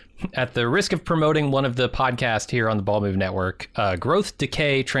 It's at the risk of promoting one of the podcasts here on the Ball Move Network, growth,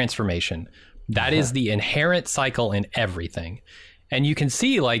 decay, transformation. That is the inherent cycle in everything. And you can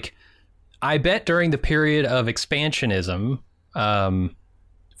see, like, I bet during the period of expansionism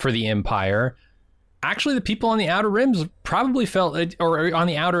for the Empire, actually the people on the outer rims probably felt, or on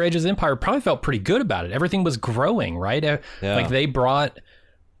the outer edges of the Empire probably felt pretty good about it. Everything was growing, right? Like they brought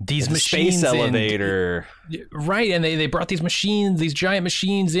these machines space elevator in, right? And they brought these machines, these giant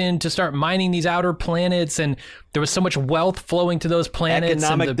machines in to start mining these outer planets, and there was so much wealth flowing to those planets.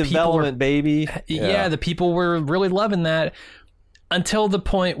 Economic and the development, baby. Yeah, the people were really loving that until the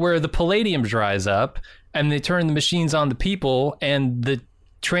point where the palladium dries up and they turn the machines on the people, and the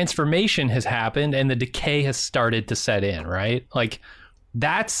transformation has happened and the decay has started to set in, right? Like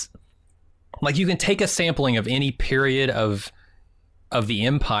that's like, you can take a sampling of any period of the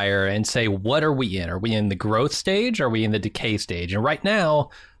Empire and say, what are we in? Are we in the growth stage? Are we in the decay stage? And right now,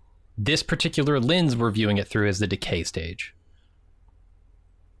 this particular lens we're viewing it through is the decay stage.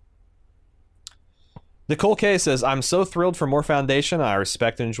 Nicole K says, I'm so thrilled for more Foundation. I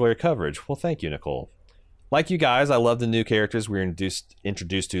respect and enjoy your coverage. Well, thank you, Nicole. Like you guys, I love the new characters we were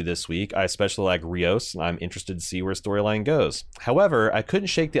introduced to this week. I especially like Rios, and I'm interested to see where storyline goes. However, I couldn't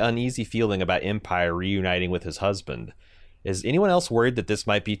shake the uneasy feeling about Empire reuniting with his husband. Is anyone else worried that this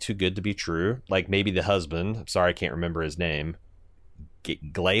might be too good to be true? Like maybe the husband, I'm sorry I can't remember his name,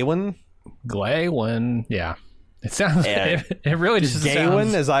 Glaywin? Glaywin, yeah. It sounds, it really just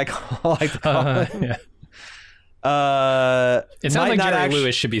Gaywin, sounds... as I like to call it. Yeah. It sounds like Jerry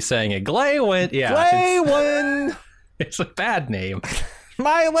Lewis should be saying it. Glaywin. Yeah. Glaywin. It's a bad name.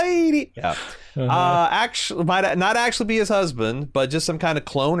 My lady. Yeah. Actually, might not actually be his husband, but just some kind of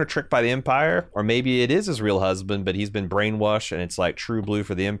clone or trick by the Empire. Or maybe it is his real husband, but he's been brainwashed and it's like true blue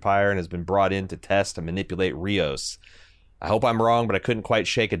for the Empire and has been brought in to test and manipulate Rios. I hope I'm wrong, but I couldn't quite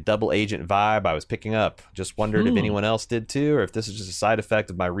shake a double agent vibe I was picking up. Just wondered if anyone else did too, or if this is just a side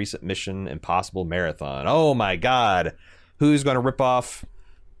effect of my recent Mission Impossible marathon. Oh my God. Who's going to rip off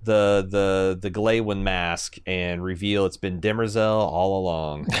the Glaywin mask and reveal it's been Demerzel all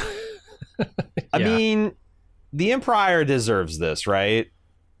along? I mean, the Empire deserves this, right?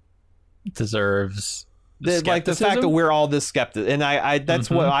 Deserves like the fact that we're all this skeptic, and I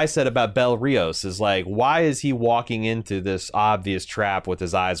that's what I said about Bel Rios is like, why is he walking into this obvious trap with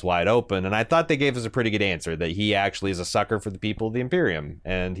his eyes wide open? And I thought they gave us a pretty good answer that he actually is a sucker for the people of the Imperium,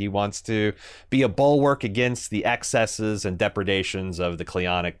 and he wants to be a bulwark against the excesses and depredations of the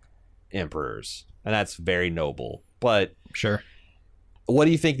Cleonic emperors, and that's very noble. But sure. What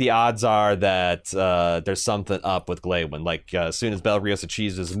do you think the odds are that there's something up with Glaywin? Like, as soon as Bel Rios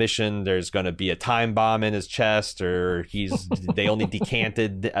achieves his mission, there's going to be a time bomb in his chest, or they only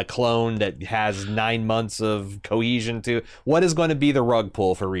decanted a clone that has 9 months of cohesion to. What is going to be the rug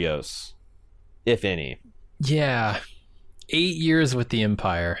pull for Rios, if any? Yeah, 8 years with the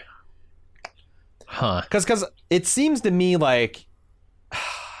Empire. Huh. Because it seems to me like,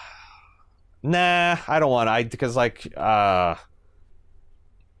 nah, I don't want to.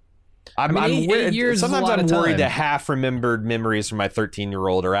 I'm weird. Sometimes I'm worried that half-remembered memories from my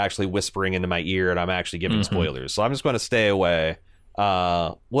 13-year-old are actually whispering into my ear, and I'm actually giving spoilers. So I'm just going to stay away.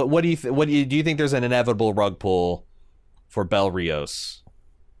 What do you do you think there's an inevitable rug pull for Bel Rios?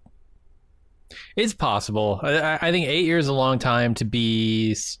 It's possible. I think 8 years is a long time to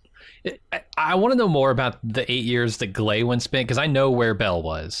be. I want to know more about the 8 years that Glaywin spent, because I know where Bel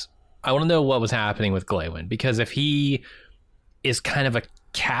was. I want to know what was happening with Glaywin, because if he is kind of a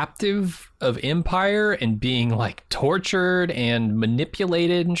captive of Empire and being like tortured and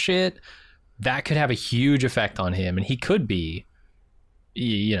manipulated and shit, that could have a huge effect on him, and he could be,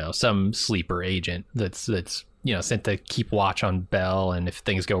 some sleeper agent that's sent to keep watch on Bel, and if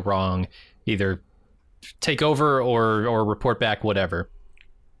things go wrong, either take over or report back, whatever.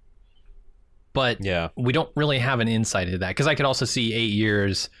 But yeah, we don't really have an insight into that, because I could also see 8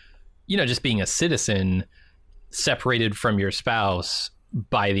 years, just being a citizen separated from your spouse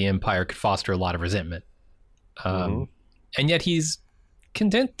by the Empire could foster a lot of resentment. And yet he's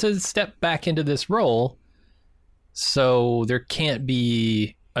content to step back into this role, so there can't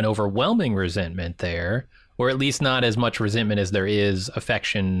be an overwhelming resentment there, or at least not as much resentment as there is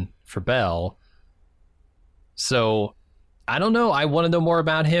affection for Bel. So I don't know. I want to know more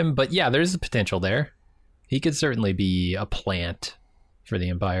about him, but yeah, there's a potential there. He could certainly be a plant for the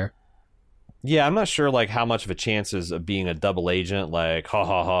Empire. Yeah, I'm not sure like how much of a chance is of being a double agent. Like, ha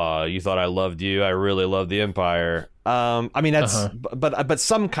ha ha! You thought I loved you. I really love the Empire. I mean, that's but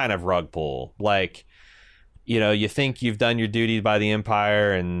some kind of rug pull. Like, you think you've done your duty by the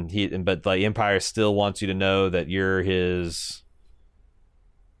Empire, but the Empire still wants you to know that you're his.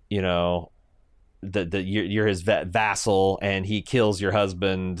 That you're his vassal, and he kills your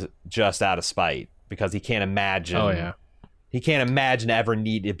husband just out of spite because he can't imagine. Oh yeah. He can't imagine ever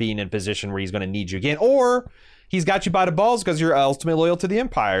being in a position where he's going to need you again. Or he's got you by the balls because you're ultimately loyal to the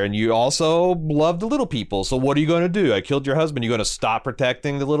Empire and you also love the little people. So what are you going to do? I killed your husband. You're going to stop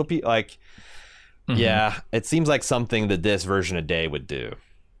protecting the little people? Like, yeah, it seems like something that this version of Day would do.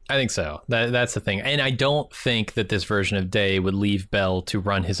 I think so. That's the thing. And I don't think that this version of Day would leave Bel to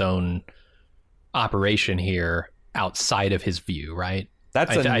run his own operation here outside of his view, right? I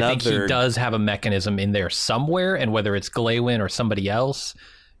think he does have a mechanism in there somewhere, and whether it's Glaywin or somebody else,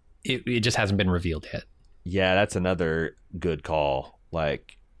 it just hasn't been revealed yet. Yeah, that's another good call.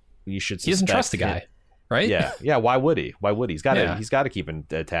 Like, you should. He doesn't trust the guy, right? Yeah. Why would he? He's got to keep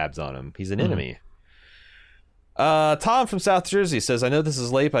tabs on him. He's an enemy. Tom from South Jersey says, I know this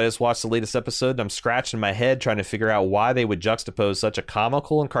is late, but I just watched the latest episode and I'm scratching my head trying to figure out why they would juxtapose such a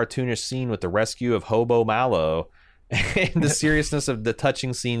comical and cartoonish scene with the rescue of Hobo Mallow and the seriousness of the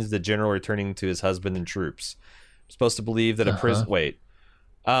touching scenes, the general returning to his husband and troops. I'm supposed to believe that a prison... Wait.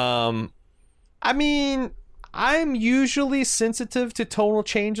 I mean, I'm usually sensitive to tonal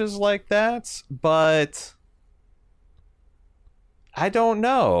changes like that, but I don't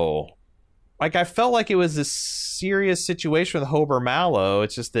know. Like, I felt like it was a serious situation with Hober Mallow.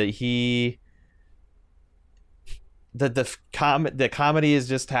 It's just that the comedy is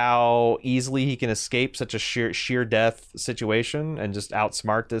just how easily he can escape such a sheer death situation and just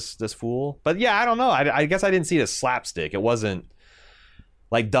outsmart this fool. But yeah, I don't know. I guess I didn't see it as slapstick. It wasn't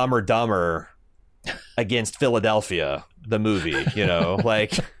like Dumb or Dumber against Philadelphia, the movie, you know,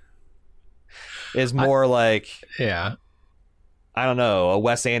 like is more like, yeah, I don't know, a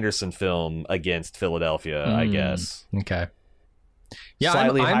Wes Anderson film against Philadelphia, I guess. Okay. Yeah,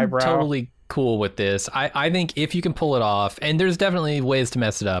 Slightly I'm highbrow. totally cool with this. I think if you can pull it off, and there's definitely ways to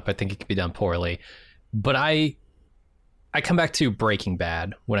mess it up, I think it could be done poorly. But I come back to Breaking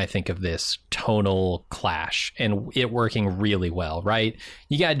Bad when I think of this tonal clash and it working really well, right?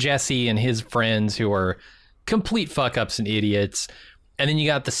 You got Jesse and his friends who are complete fuck-ups and idiots, and then you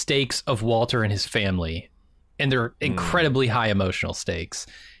got the stakes of Walter and his family, and they're incredibly high emotional stakes.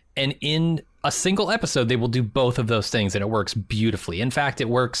 And in a single episode, they will do both of those things, and it works beautifully. In fact, it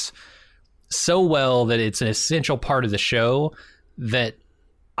works so well that it's an essential part of the show that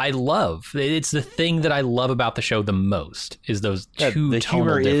I love. It's the thing that I love about the show the most, is those two the tonal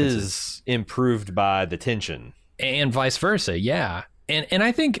humor differences. is improved by the tension, And vice versa, yeah. And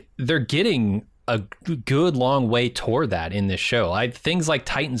I think they're getting a good long way toward that in this show. Things like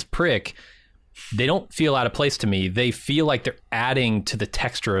Titan's Prick, they don't feel out of place to me. They feel like they're adding to the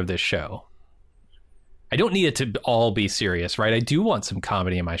texture of this show. I don't need it to all be serious, right? I do want some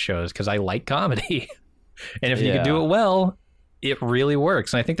comedy in my shows because I like comedy. And if you can do it well, it really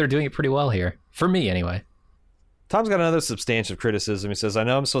works. And I think they're doing it pretty well here. For me, anyway. Tom's got another substantive criticism. He says, I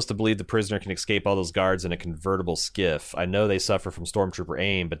know I'm supposed to believe the prisoner can escape all those guards in a convertible skiff. I know they suffer from stormtrooper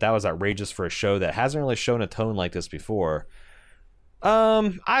aim, but that was outrageous for a show that hasn't really shown a tone like this before.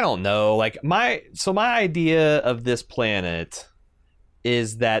 I don't know. Like my idea of this planet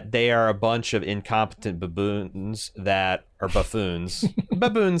is that they are a bunch of incompetent baboons that are buffoons,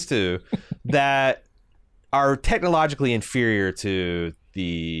 baboons too, that are technologically inferior to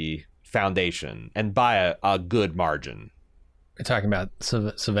the Foundation, and by a good margin. You're talking about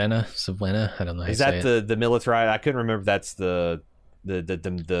Savannah? I don't know. Is that the military? I couldn't remember if that's the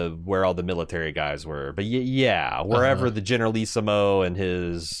where all the military guys were, but yeah, wherever the Generalissimo and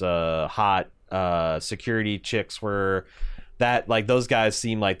his hot security chicks were. That, like, those guys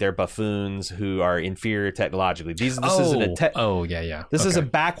seem like they're buffoons who are inferior technologically. This is a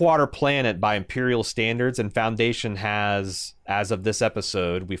backwater planet by Imperial standards, and Foundation has, as of this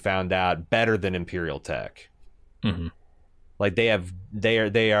episode, we found out, better than Imperial tech. Mm-hmm. Like they have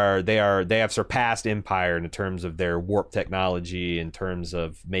surpassed Empire in terms of their warp technology, in terms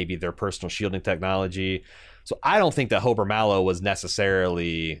of maybe their personal shielding technology. So I don't think that Hober Mallow was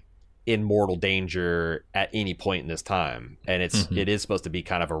necessarily in mortal danger at any point in this time, and it is supposed to be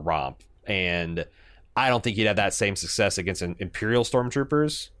kind of a romp, and I don't think he'd have that same success against Imperial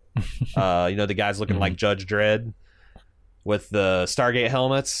stormtroopers. The guys looking like Judge Dredd with the Stargate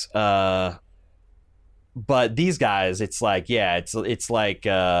helmets, but these guys, it's like it's like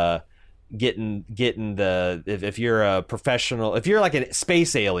getting the if you're a professional, if you're like a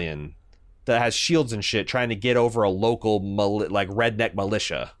space alien that has shields and shit, trying to get over a local like redneck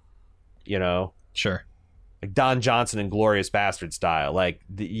militia. You know, sure, like Don Johnson and Glorious Bastard style. Like,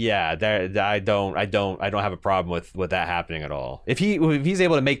 I don't have a problem with that happening at all. If he's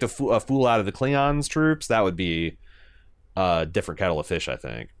able to make a fool out of the Klingons troops, that would be a different kettle of fish, I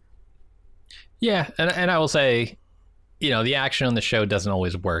think. Yeah, and I will say, the action on the show doesn't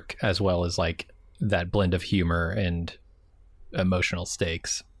always work as well as like that blend of humor and emotional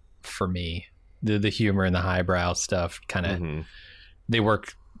stakes. For me, the humor and the highbrow stuff kind of they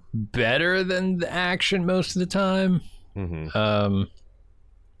work better than the action most of the time.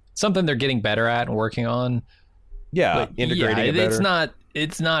 Something they're getting better at and working on. Integrating it better.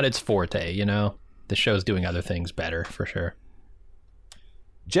 It's not its forte. The show's doing other things better for sure.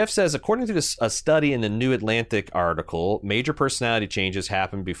 Jeff says, according to a study in the New Atlantic article, major personality changes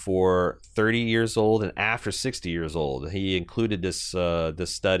happen before 30 years old and after 60 years old. He included this report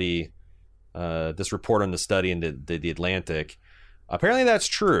on the study in the Atlantic. Apparently that's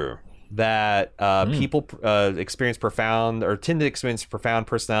true. that people experience profound or tend to experience profound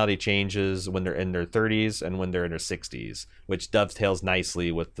personality changes when they're in their 30s and when they're in their 60s, which dovetails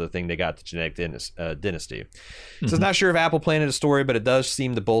nicely with the thing they got, the genetic dynasty. So it's not sure if Apple planted a story, but it does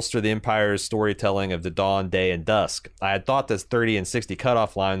seem to bolster the Empire's storytelling of the dawn, day, and dusk. I had thought that 30 and 60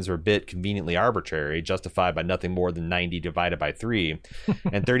 cutoff lines were a bit conveniently arbitrary, justified by nothing more than 90 divided by 3.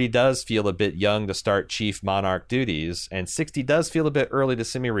 And 30 does feel a bit young to start chief monarch duties, and 60 does feel a bit early to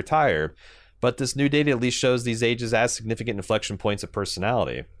semi-retire. But this new data at least shows these ages as significant inflection points of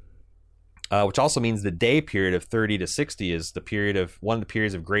personality, which also means the day period of 30 to 60 is the period of one of the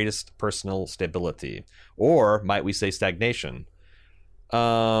periods of greatest personal stability, or might we say stagnation.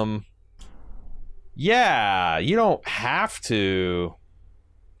 Yeah, you don't have to.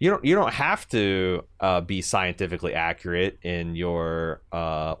 You don't have to be scientifically accurate in your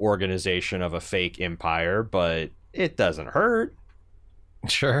organization of a fake empire, but it doesn't hurt.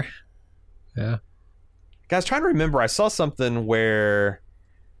 Sure. Yeah. Guys, trying to remember, I saw something where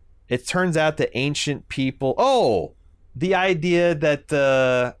it turns out that ancient people... Oh, the idea that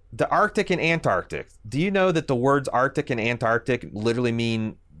the Arctic and Antarctic. Do you know that the words Arctic and Antarctic literally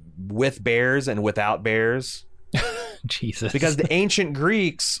mean with bears and without bears? Jesus. Because the ancient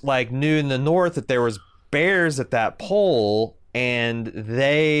Greeks knew in the north that there was bears at that pole, and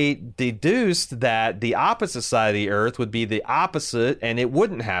they deduced that the opposite side of the earth would be the opposite and it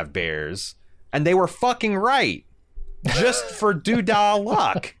wouldn't have bears. And they were fucking right. Just for doodah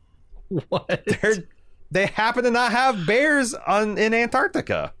luck. What? They happen to not have bears in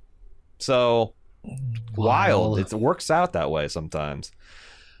Antarctica. So, wild. It works out that way sometimes.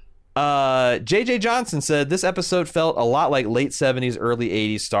 JJ Johnson said, this episode felt a lot like late 70s, early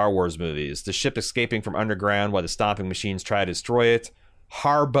 80s Star Wars movies. The ship escaping from underground while the stomping machines try to destroy it.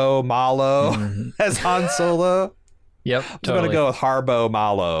 Harbo Malo as Han Solo. Yep, I'm going to go with Harbo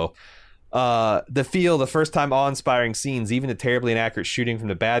Malo. The first time awe-inspiring scenes, even the terribly inaccurate shooting from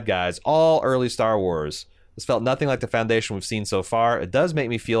the bad guys, all early Star Wars. This felt nothing like the foundation we've seen so far. It does make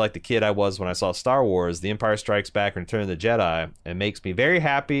me feel like the kid I was when I saw Star Wars, The Empire Strikes Back, and Return of the Jedi. It makes me very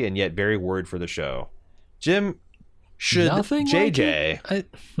happy and yet very worried for the show. Jim, should nothing JJ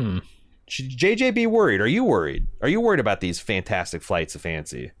should JJ be worried? Are you worried? Are you worried about these fantastic flights of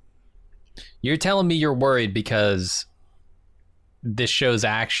fancy? You're telling me you're worried because this show's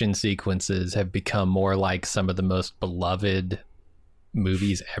action sequences have become more like some of the most beloved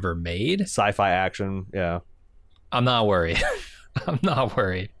movies ever made. Sci-fi action, yeah. I'm not worried. I'm not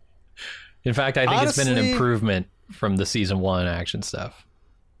worried. In fact, I think it's been an improvement from the season 1 action stuff.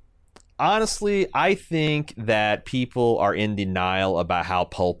 Honestly, I think that people are in denial about how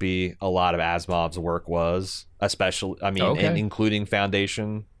pulpy a lot of Asimov's work was, especially, and including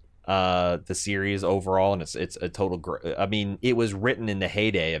Foundation, the series overall, and it's a total. It was written in the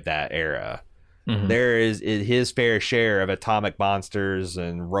heyday of that era. Mm-hmm. There is his fair share of atomic monsters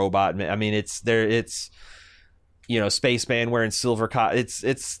and robot. It's spaceman wearing silver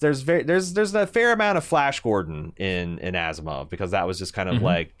there's a fair amount of Flash Gordon in Asimov, because that was just kind of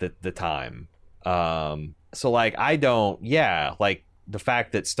like the time. The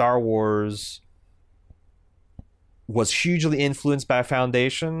fact that Star Wars was hugely influenced by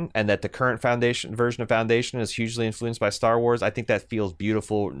Foundation, and that the current version of Foundation is hugely influenced by Star Wars, I think that feels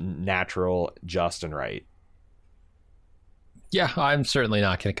beautiful, natural, just, and right. Yeah, I'm certainly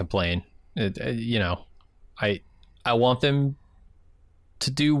not going to complain. I want them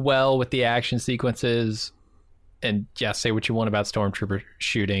to do well with the action sequences, and say what you want about Stormtrooper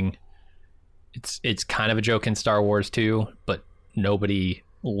shooting. It's kind of a joke in Star Wars too, but nobody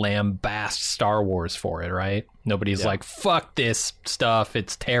lambasts Star Wars for it, right? Nobody's like, fuck this stuff,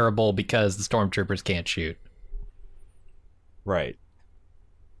 it's terrible because the Stormtroopers can't shoot. Right.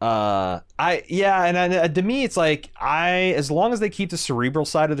 To me, it's like, as long as they keep the cerebral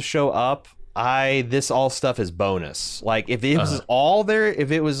side of the show up, this all stuff is bonus. Like, if it was all there,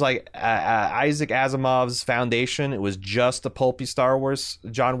 if it was like Isaac Asimov's Foundation, it was just the pulpy Star Wars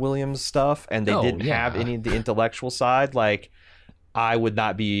John Williams stuff, and they didn't have any of the intellectual side, like, I would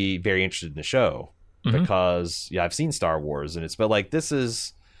not be very interested in the show, because I've seen Star Wars, and this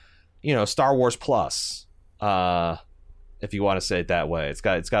is, Star Wars plus, if you want to say it that way. It's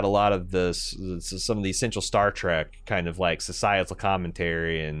got a lot of some of the essential Star Trek kind of like societal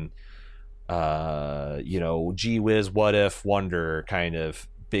commentary and gee whiz, what if, wonder kind of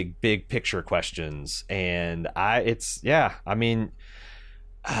big picture questions. And I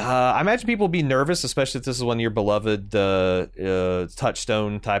imagine people would be nervous, especially if this is one of your beloved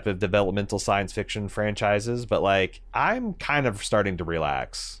touchstone type of developmental science fiction franchises. But I'm kind of starting to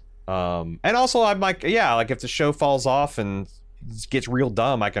relax. And also I'm if the show falls off and gets real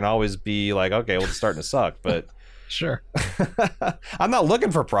dumb, I can always be like, okay, well, it's starting to suck. But sure. I'm not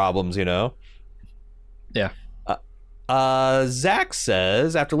looking for problems, you know? Yeah. Zach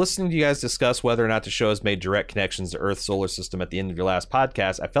says, after listening to you guys discuss whether or not the show has made direct connections to Earth's solar system at the end of your last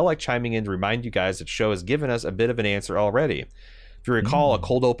podcast, I felt like chiming in to remind you guys that the show has given us a bit of an answer already. If you recall, a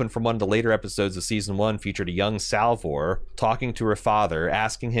cold open from one of the later episodes of season 1 featured a young Salvor talking to her father,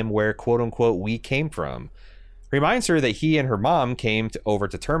 asking him where quote-unquote we came from. Reminds her that he and her mom came over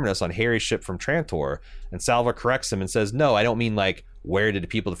to Terminus on Harry's ship from Trantor, and Salva corrects him and says, no, I don't mean like, where did the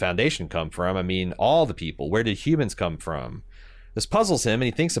people of the Foundation come from? I mean, all the people. Where did humans come from? This puzzles him, and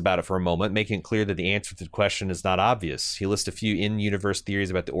he thinks about it for a moment, making it clear that the answer to the question is not obvious. He lists a few in-universe theories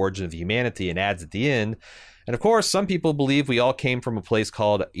about the origin of humanity and adds at the end, and of course, some people believe we all came from a place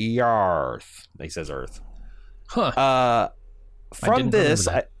called Earth. He says Earth. Huh. From this...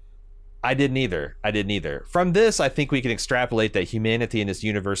 I didn't either. From this, I think we can extrapolate that humanity in this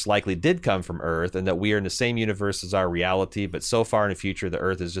universe likely did come from Earth, and that we are in the same universe as our reality, but so far in the future, the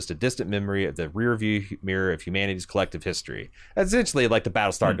Earth is just a distant memory of the rearview mirror of humanity's collective history. That's essentially like the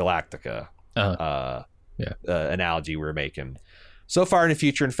Battlestar Galactica analogy we're making. So far in the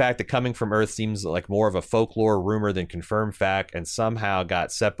future, in fact, the coming from Earth seems like more of a folklore rumor than confirmed fact, and somehow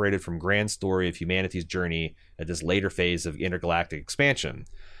got separated from grand story of humanity's journey at this later phase of intergalactic expansion.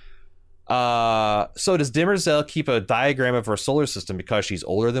 So does Demerzel keep a diagram of our solar system because she's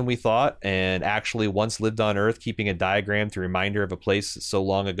older than we thought and actually once lived on Earth, keeping a diagram to remind her of a place that so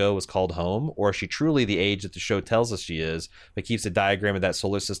long ago was called home? Or is she truly the age that the show tells us she is, but keeps a diagram of that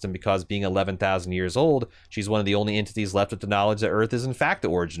solar system because being 11,000 years old, she's one of the only entities left with the knowledge that Earth is in fact the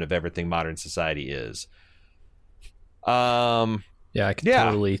origin of everything modern society is? Yeah, I could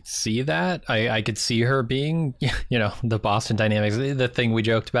totally see that. I could see her being, the Boston Dynamics, the thing we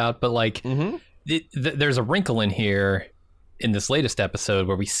joked about. But like, there's a wrinkle in here in this latest episode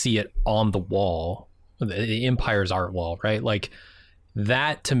where we see it on the wall, the Empire's art wall, right? Like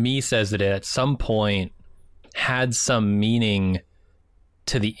that to me says that it at some point had some meaning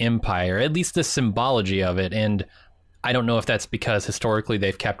to the Empire, at least the symbology of it. And I don't know if that's because historically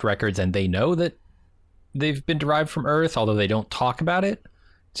they've kept records and they know that they've been derived from Earth, although they don't talk about it.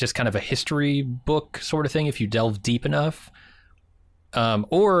 It's just kind of a history book sort of thing if you delve deep enough.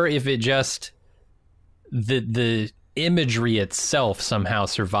 Or if it just, the imagery itself somehow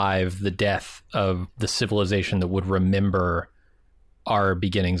survived the death of the civilization that would remember our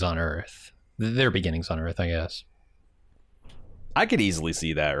beginnings on Earth. Their beginnings on Earth, I guess. I could easily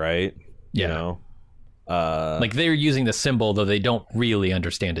see that, right? Yeah. You know? Like they're using the symbol, though they don't really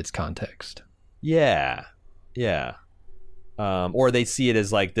understand its context. Yeah. Or they see it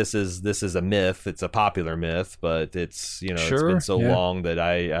as like this is a myth. It's a popular myth, but it's it's been so long that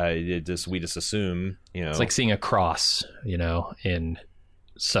we just assume it's like seeing a cross in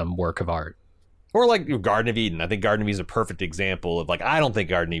some work of art. Or like Garden of Eden. I think Garden of Eden is a perfect example of like I don't think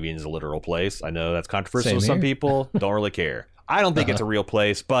Garden of Eden is a literal place. I know that's controversial to some people. Don't really care. I don't think it's a real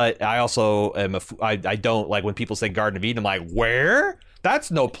place, but I also am I don't like when people say Garden of Eden. I'm like, where?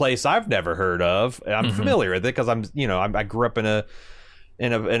 That's no place I've never heard of. I'm familiar with it because I grew up in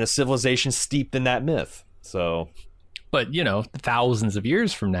a civilization steeped in that myth. So, but thousands of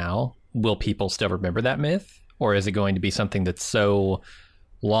years from now, will people still remember that myth, or is it going to be something that's so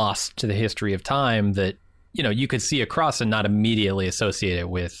lost to the history of time that you could see a cross and not immediately associate it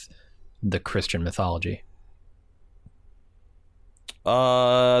with the Christian mythology? We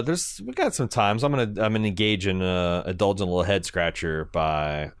got some times. I'm gonna engage in indulge in a little head scratcher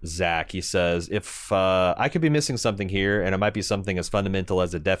by Zach. He says, if I could be missing something here, and it might be something as fundamental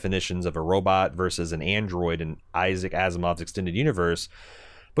as the definitions of a robot versus an android in Isaac Asimov's extended universe,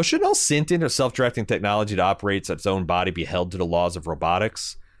 but shouldn't all sentient or self-directing technology that operates its own body be held to the laws of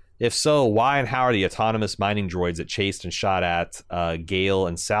robotics? If so, why and how are the autonomous mining droids that chased and shot at Gale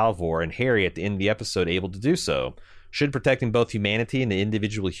and Salvor and Harry at the end of the episode able to do so? Should protecting both humanity and the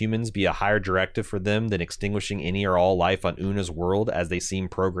individual humans be a higher directive for them than extinguishing any or all life on Una's world as they seem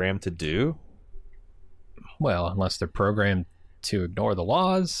programmed to do? Well, unless they're programmed to ignore the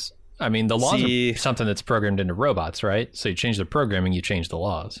laws. I mean, the laws are something that's programmed into robots, right? So you change the programming, you change the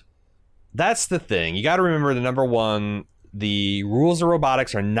laws. That's the thing. You got to remember that, number one, the rules of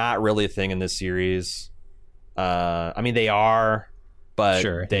robotics are not really a thing in this series. I mean, they are. But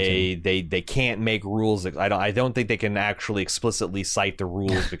sure, they can't make rules. I don't think they can actually explicitly cite the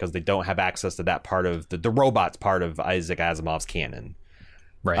rules because they don't have access to that part of the robots part of Isaac Asimov's canon.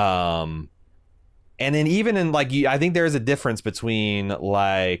 Right. And then even in like, I think there's a difference between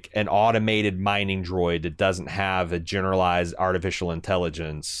like an automated mining droid that doesn't have a generalized artificial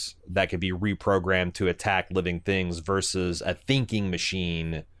intelligence that could be reprogrammed to attack living things versus a thinking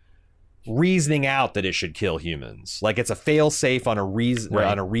machine reasoning out that it should kill humans. Like it's a fail safe on a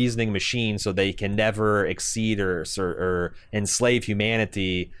reasoning machine, so they can never exceed or enslave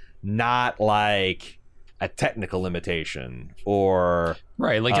humanity. Not like a technical limitation or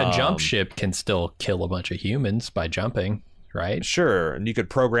right, like a jump ship can still kill a bunch of humans by jumping, right? Sure, and you could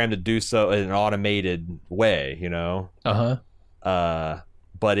program to do so in an automated way, you know.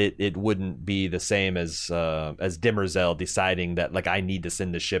 But it wouldn't be the same as Demerzel deciding that like I need to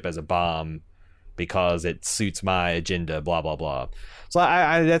send the ship as a bomb because it suits my agenda, blah blah blah. So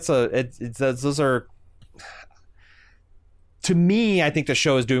those are. To me, I think the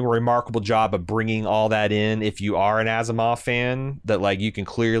show is doing a remarkable job of bringing all that in. If you are an Asimov fan, that like you can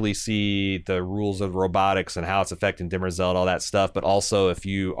clearly see the rules of robotics and how it's affecting Demerzel and all that stuff. But also, if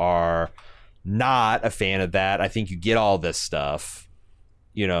you are not a fan of that, I think you get all this stuff,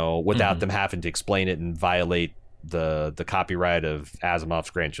 you know, without them having to explain it and violate the copyright of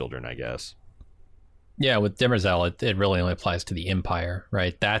Asimov's grandchildren, I guess. Yeah, with Demerzel, it really only applies to the Empire,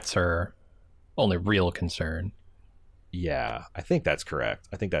 right? That's her only real concern. Yeah, I think that's correct.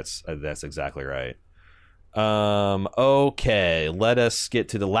 I think that's exactly right. Okay, let us get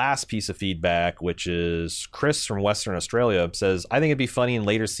to the last piece of feedback, which is Chris from Western Australia says, I think it'd be funny in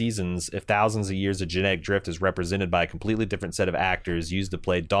later seasons if thousands of years of genetic drift is represented by a completely different set of actors used to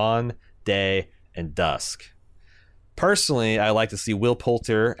play dawn, day, and dusk. Personally, I like to see Will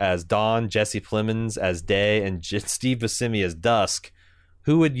Poulter as dawn, Jesse Plemons as day, and Steve Buscemi as dusk.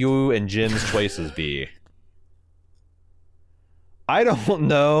 Who would you and Jim's choices be? I don't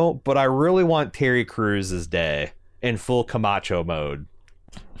know, but I really want Terry Crews as day in full Camacho mode.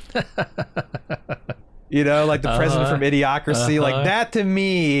 You know, like the president from Idiocracy. Like that to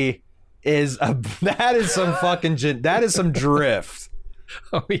me is some fucking that is some drift.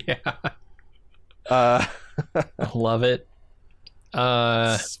 Oh yeah. Love it.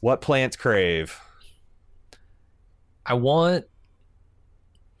 What plants crave? I want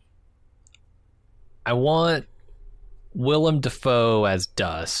Willem Dafoe as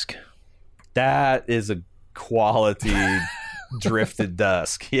Dusk. That is a quality drifted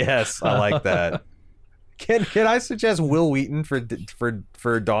Dusk. Yes, I like that. Can I suggest Will Wheaton for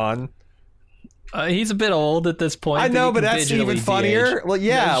Dawn? He's a bit old at this point. I know, but that's even funnier. Well,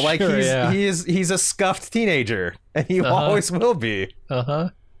 yeah, like sure, he's a scuffed teenager, and he always will be. Yeah,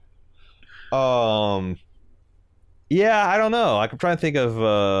 I don't know. I'm trying to think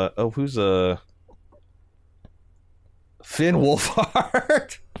of who's Finn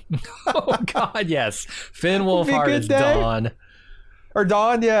Wolfhard. Oh God, yes, Finn Wolfhard is Dawn. Or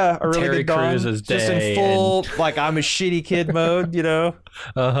Dawn, yeah, or really Terry good Dawn. Crews is just day in full like I'm a shitty kid mode, you know.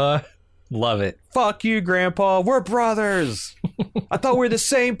 Love it. Fuck you, Grandpa. We're brothers. I thought we were the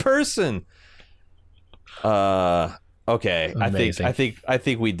same person. Okay. Amazing. I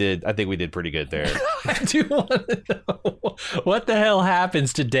think we did pretty good there. I do want to know what the hell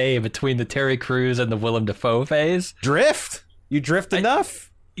happens today between the Terry Crews and the Willem Dafoe phase. Drift? You drift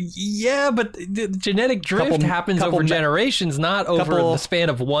enough? Yeah, but the genetic drift happens over generations, not over the span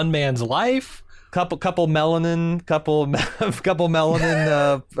of one man's life. Couple melanin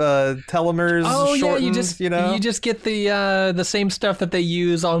telomeres. Oh shortened, yeah, you just get the same stuff that they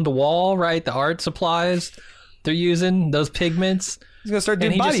use on the wall, right? The art supplies they're using, those pigments. He's gonna start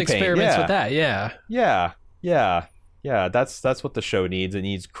doing body paint. Experiments with that. Yeah. That's what the show needs. It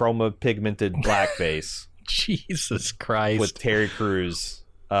needs chroma pigmented blackface. Jesus Christ. With Terry Crews.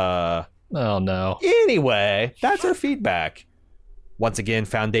 Oh no. Anyway, that's our feedback. Once again,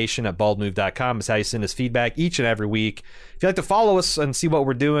 foundation@baldmove.com is how you send us feedback each and every week. If you'd like to follow us and see what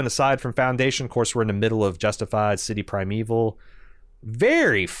we're doing aside from Foundation, of course, we're in the middle of Justified, City Primeval.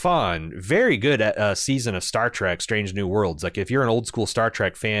 Very fun, very good season of Star Trek, Strange New Worlds. Like, if you're an old school Star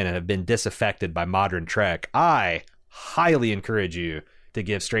Trek fan and have been disaffected by modern Trek, I highly encourage you to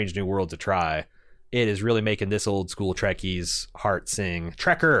give Strange New Worlds a try. It is really making this old school Trekkie's heart sing.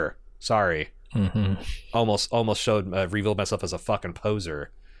 Trekker, sorry. Mm-hmm. Almost revealed myself as a fucking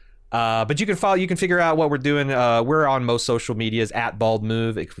poser. But you can figure out what we're doing. We're on most social medias at Bald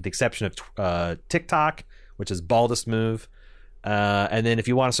Move, with the exception of TikTok, which is Baldest Move. And then if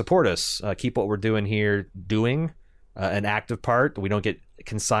you want to support us, keep what we're doing here doing an active part. We don't get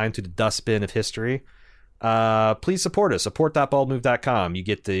consigned to the dustbin of history. Please support us. Support.baldmove.com. You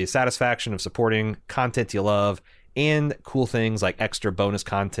get the satisfaction of supporting content you love and cool things like extra bonus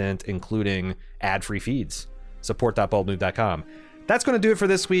content, including ad-free feeds. Support.baldmove.com. That's going to do it for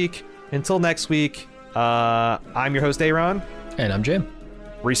this week. Until next week, I'm your host, Aaron. And I'm Jim.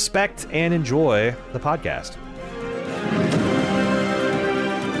 Respect and enjoy the podcast.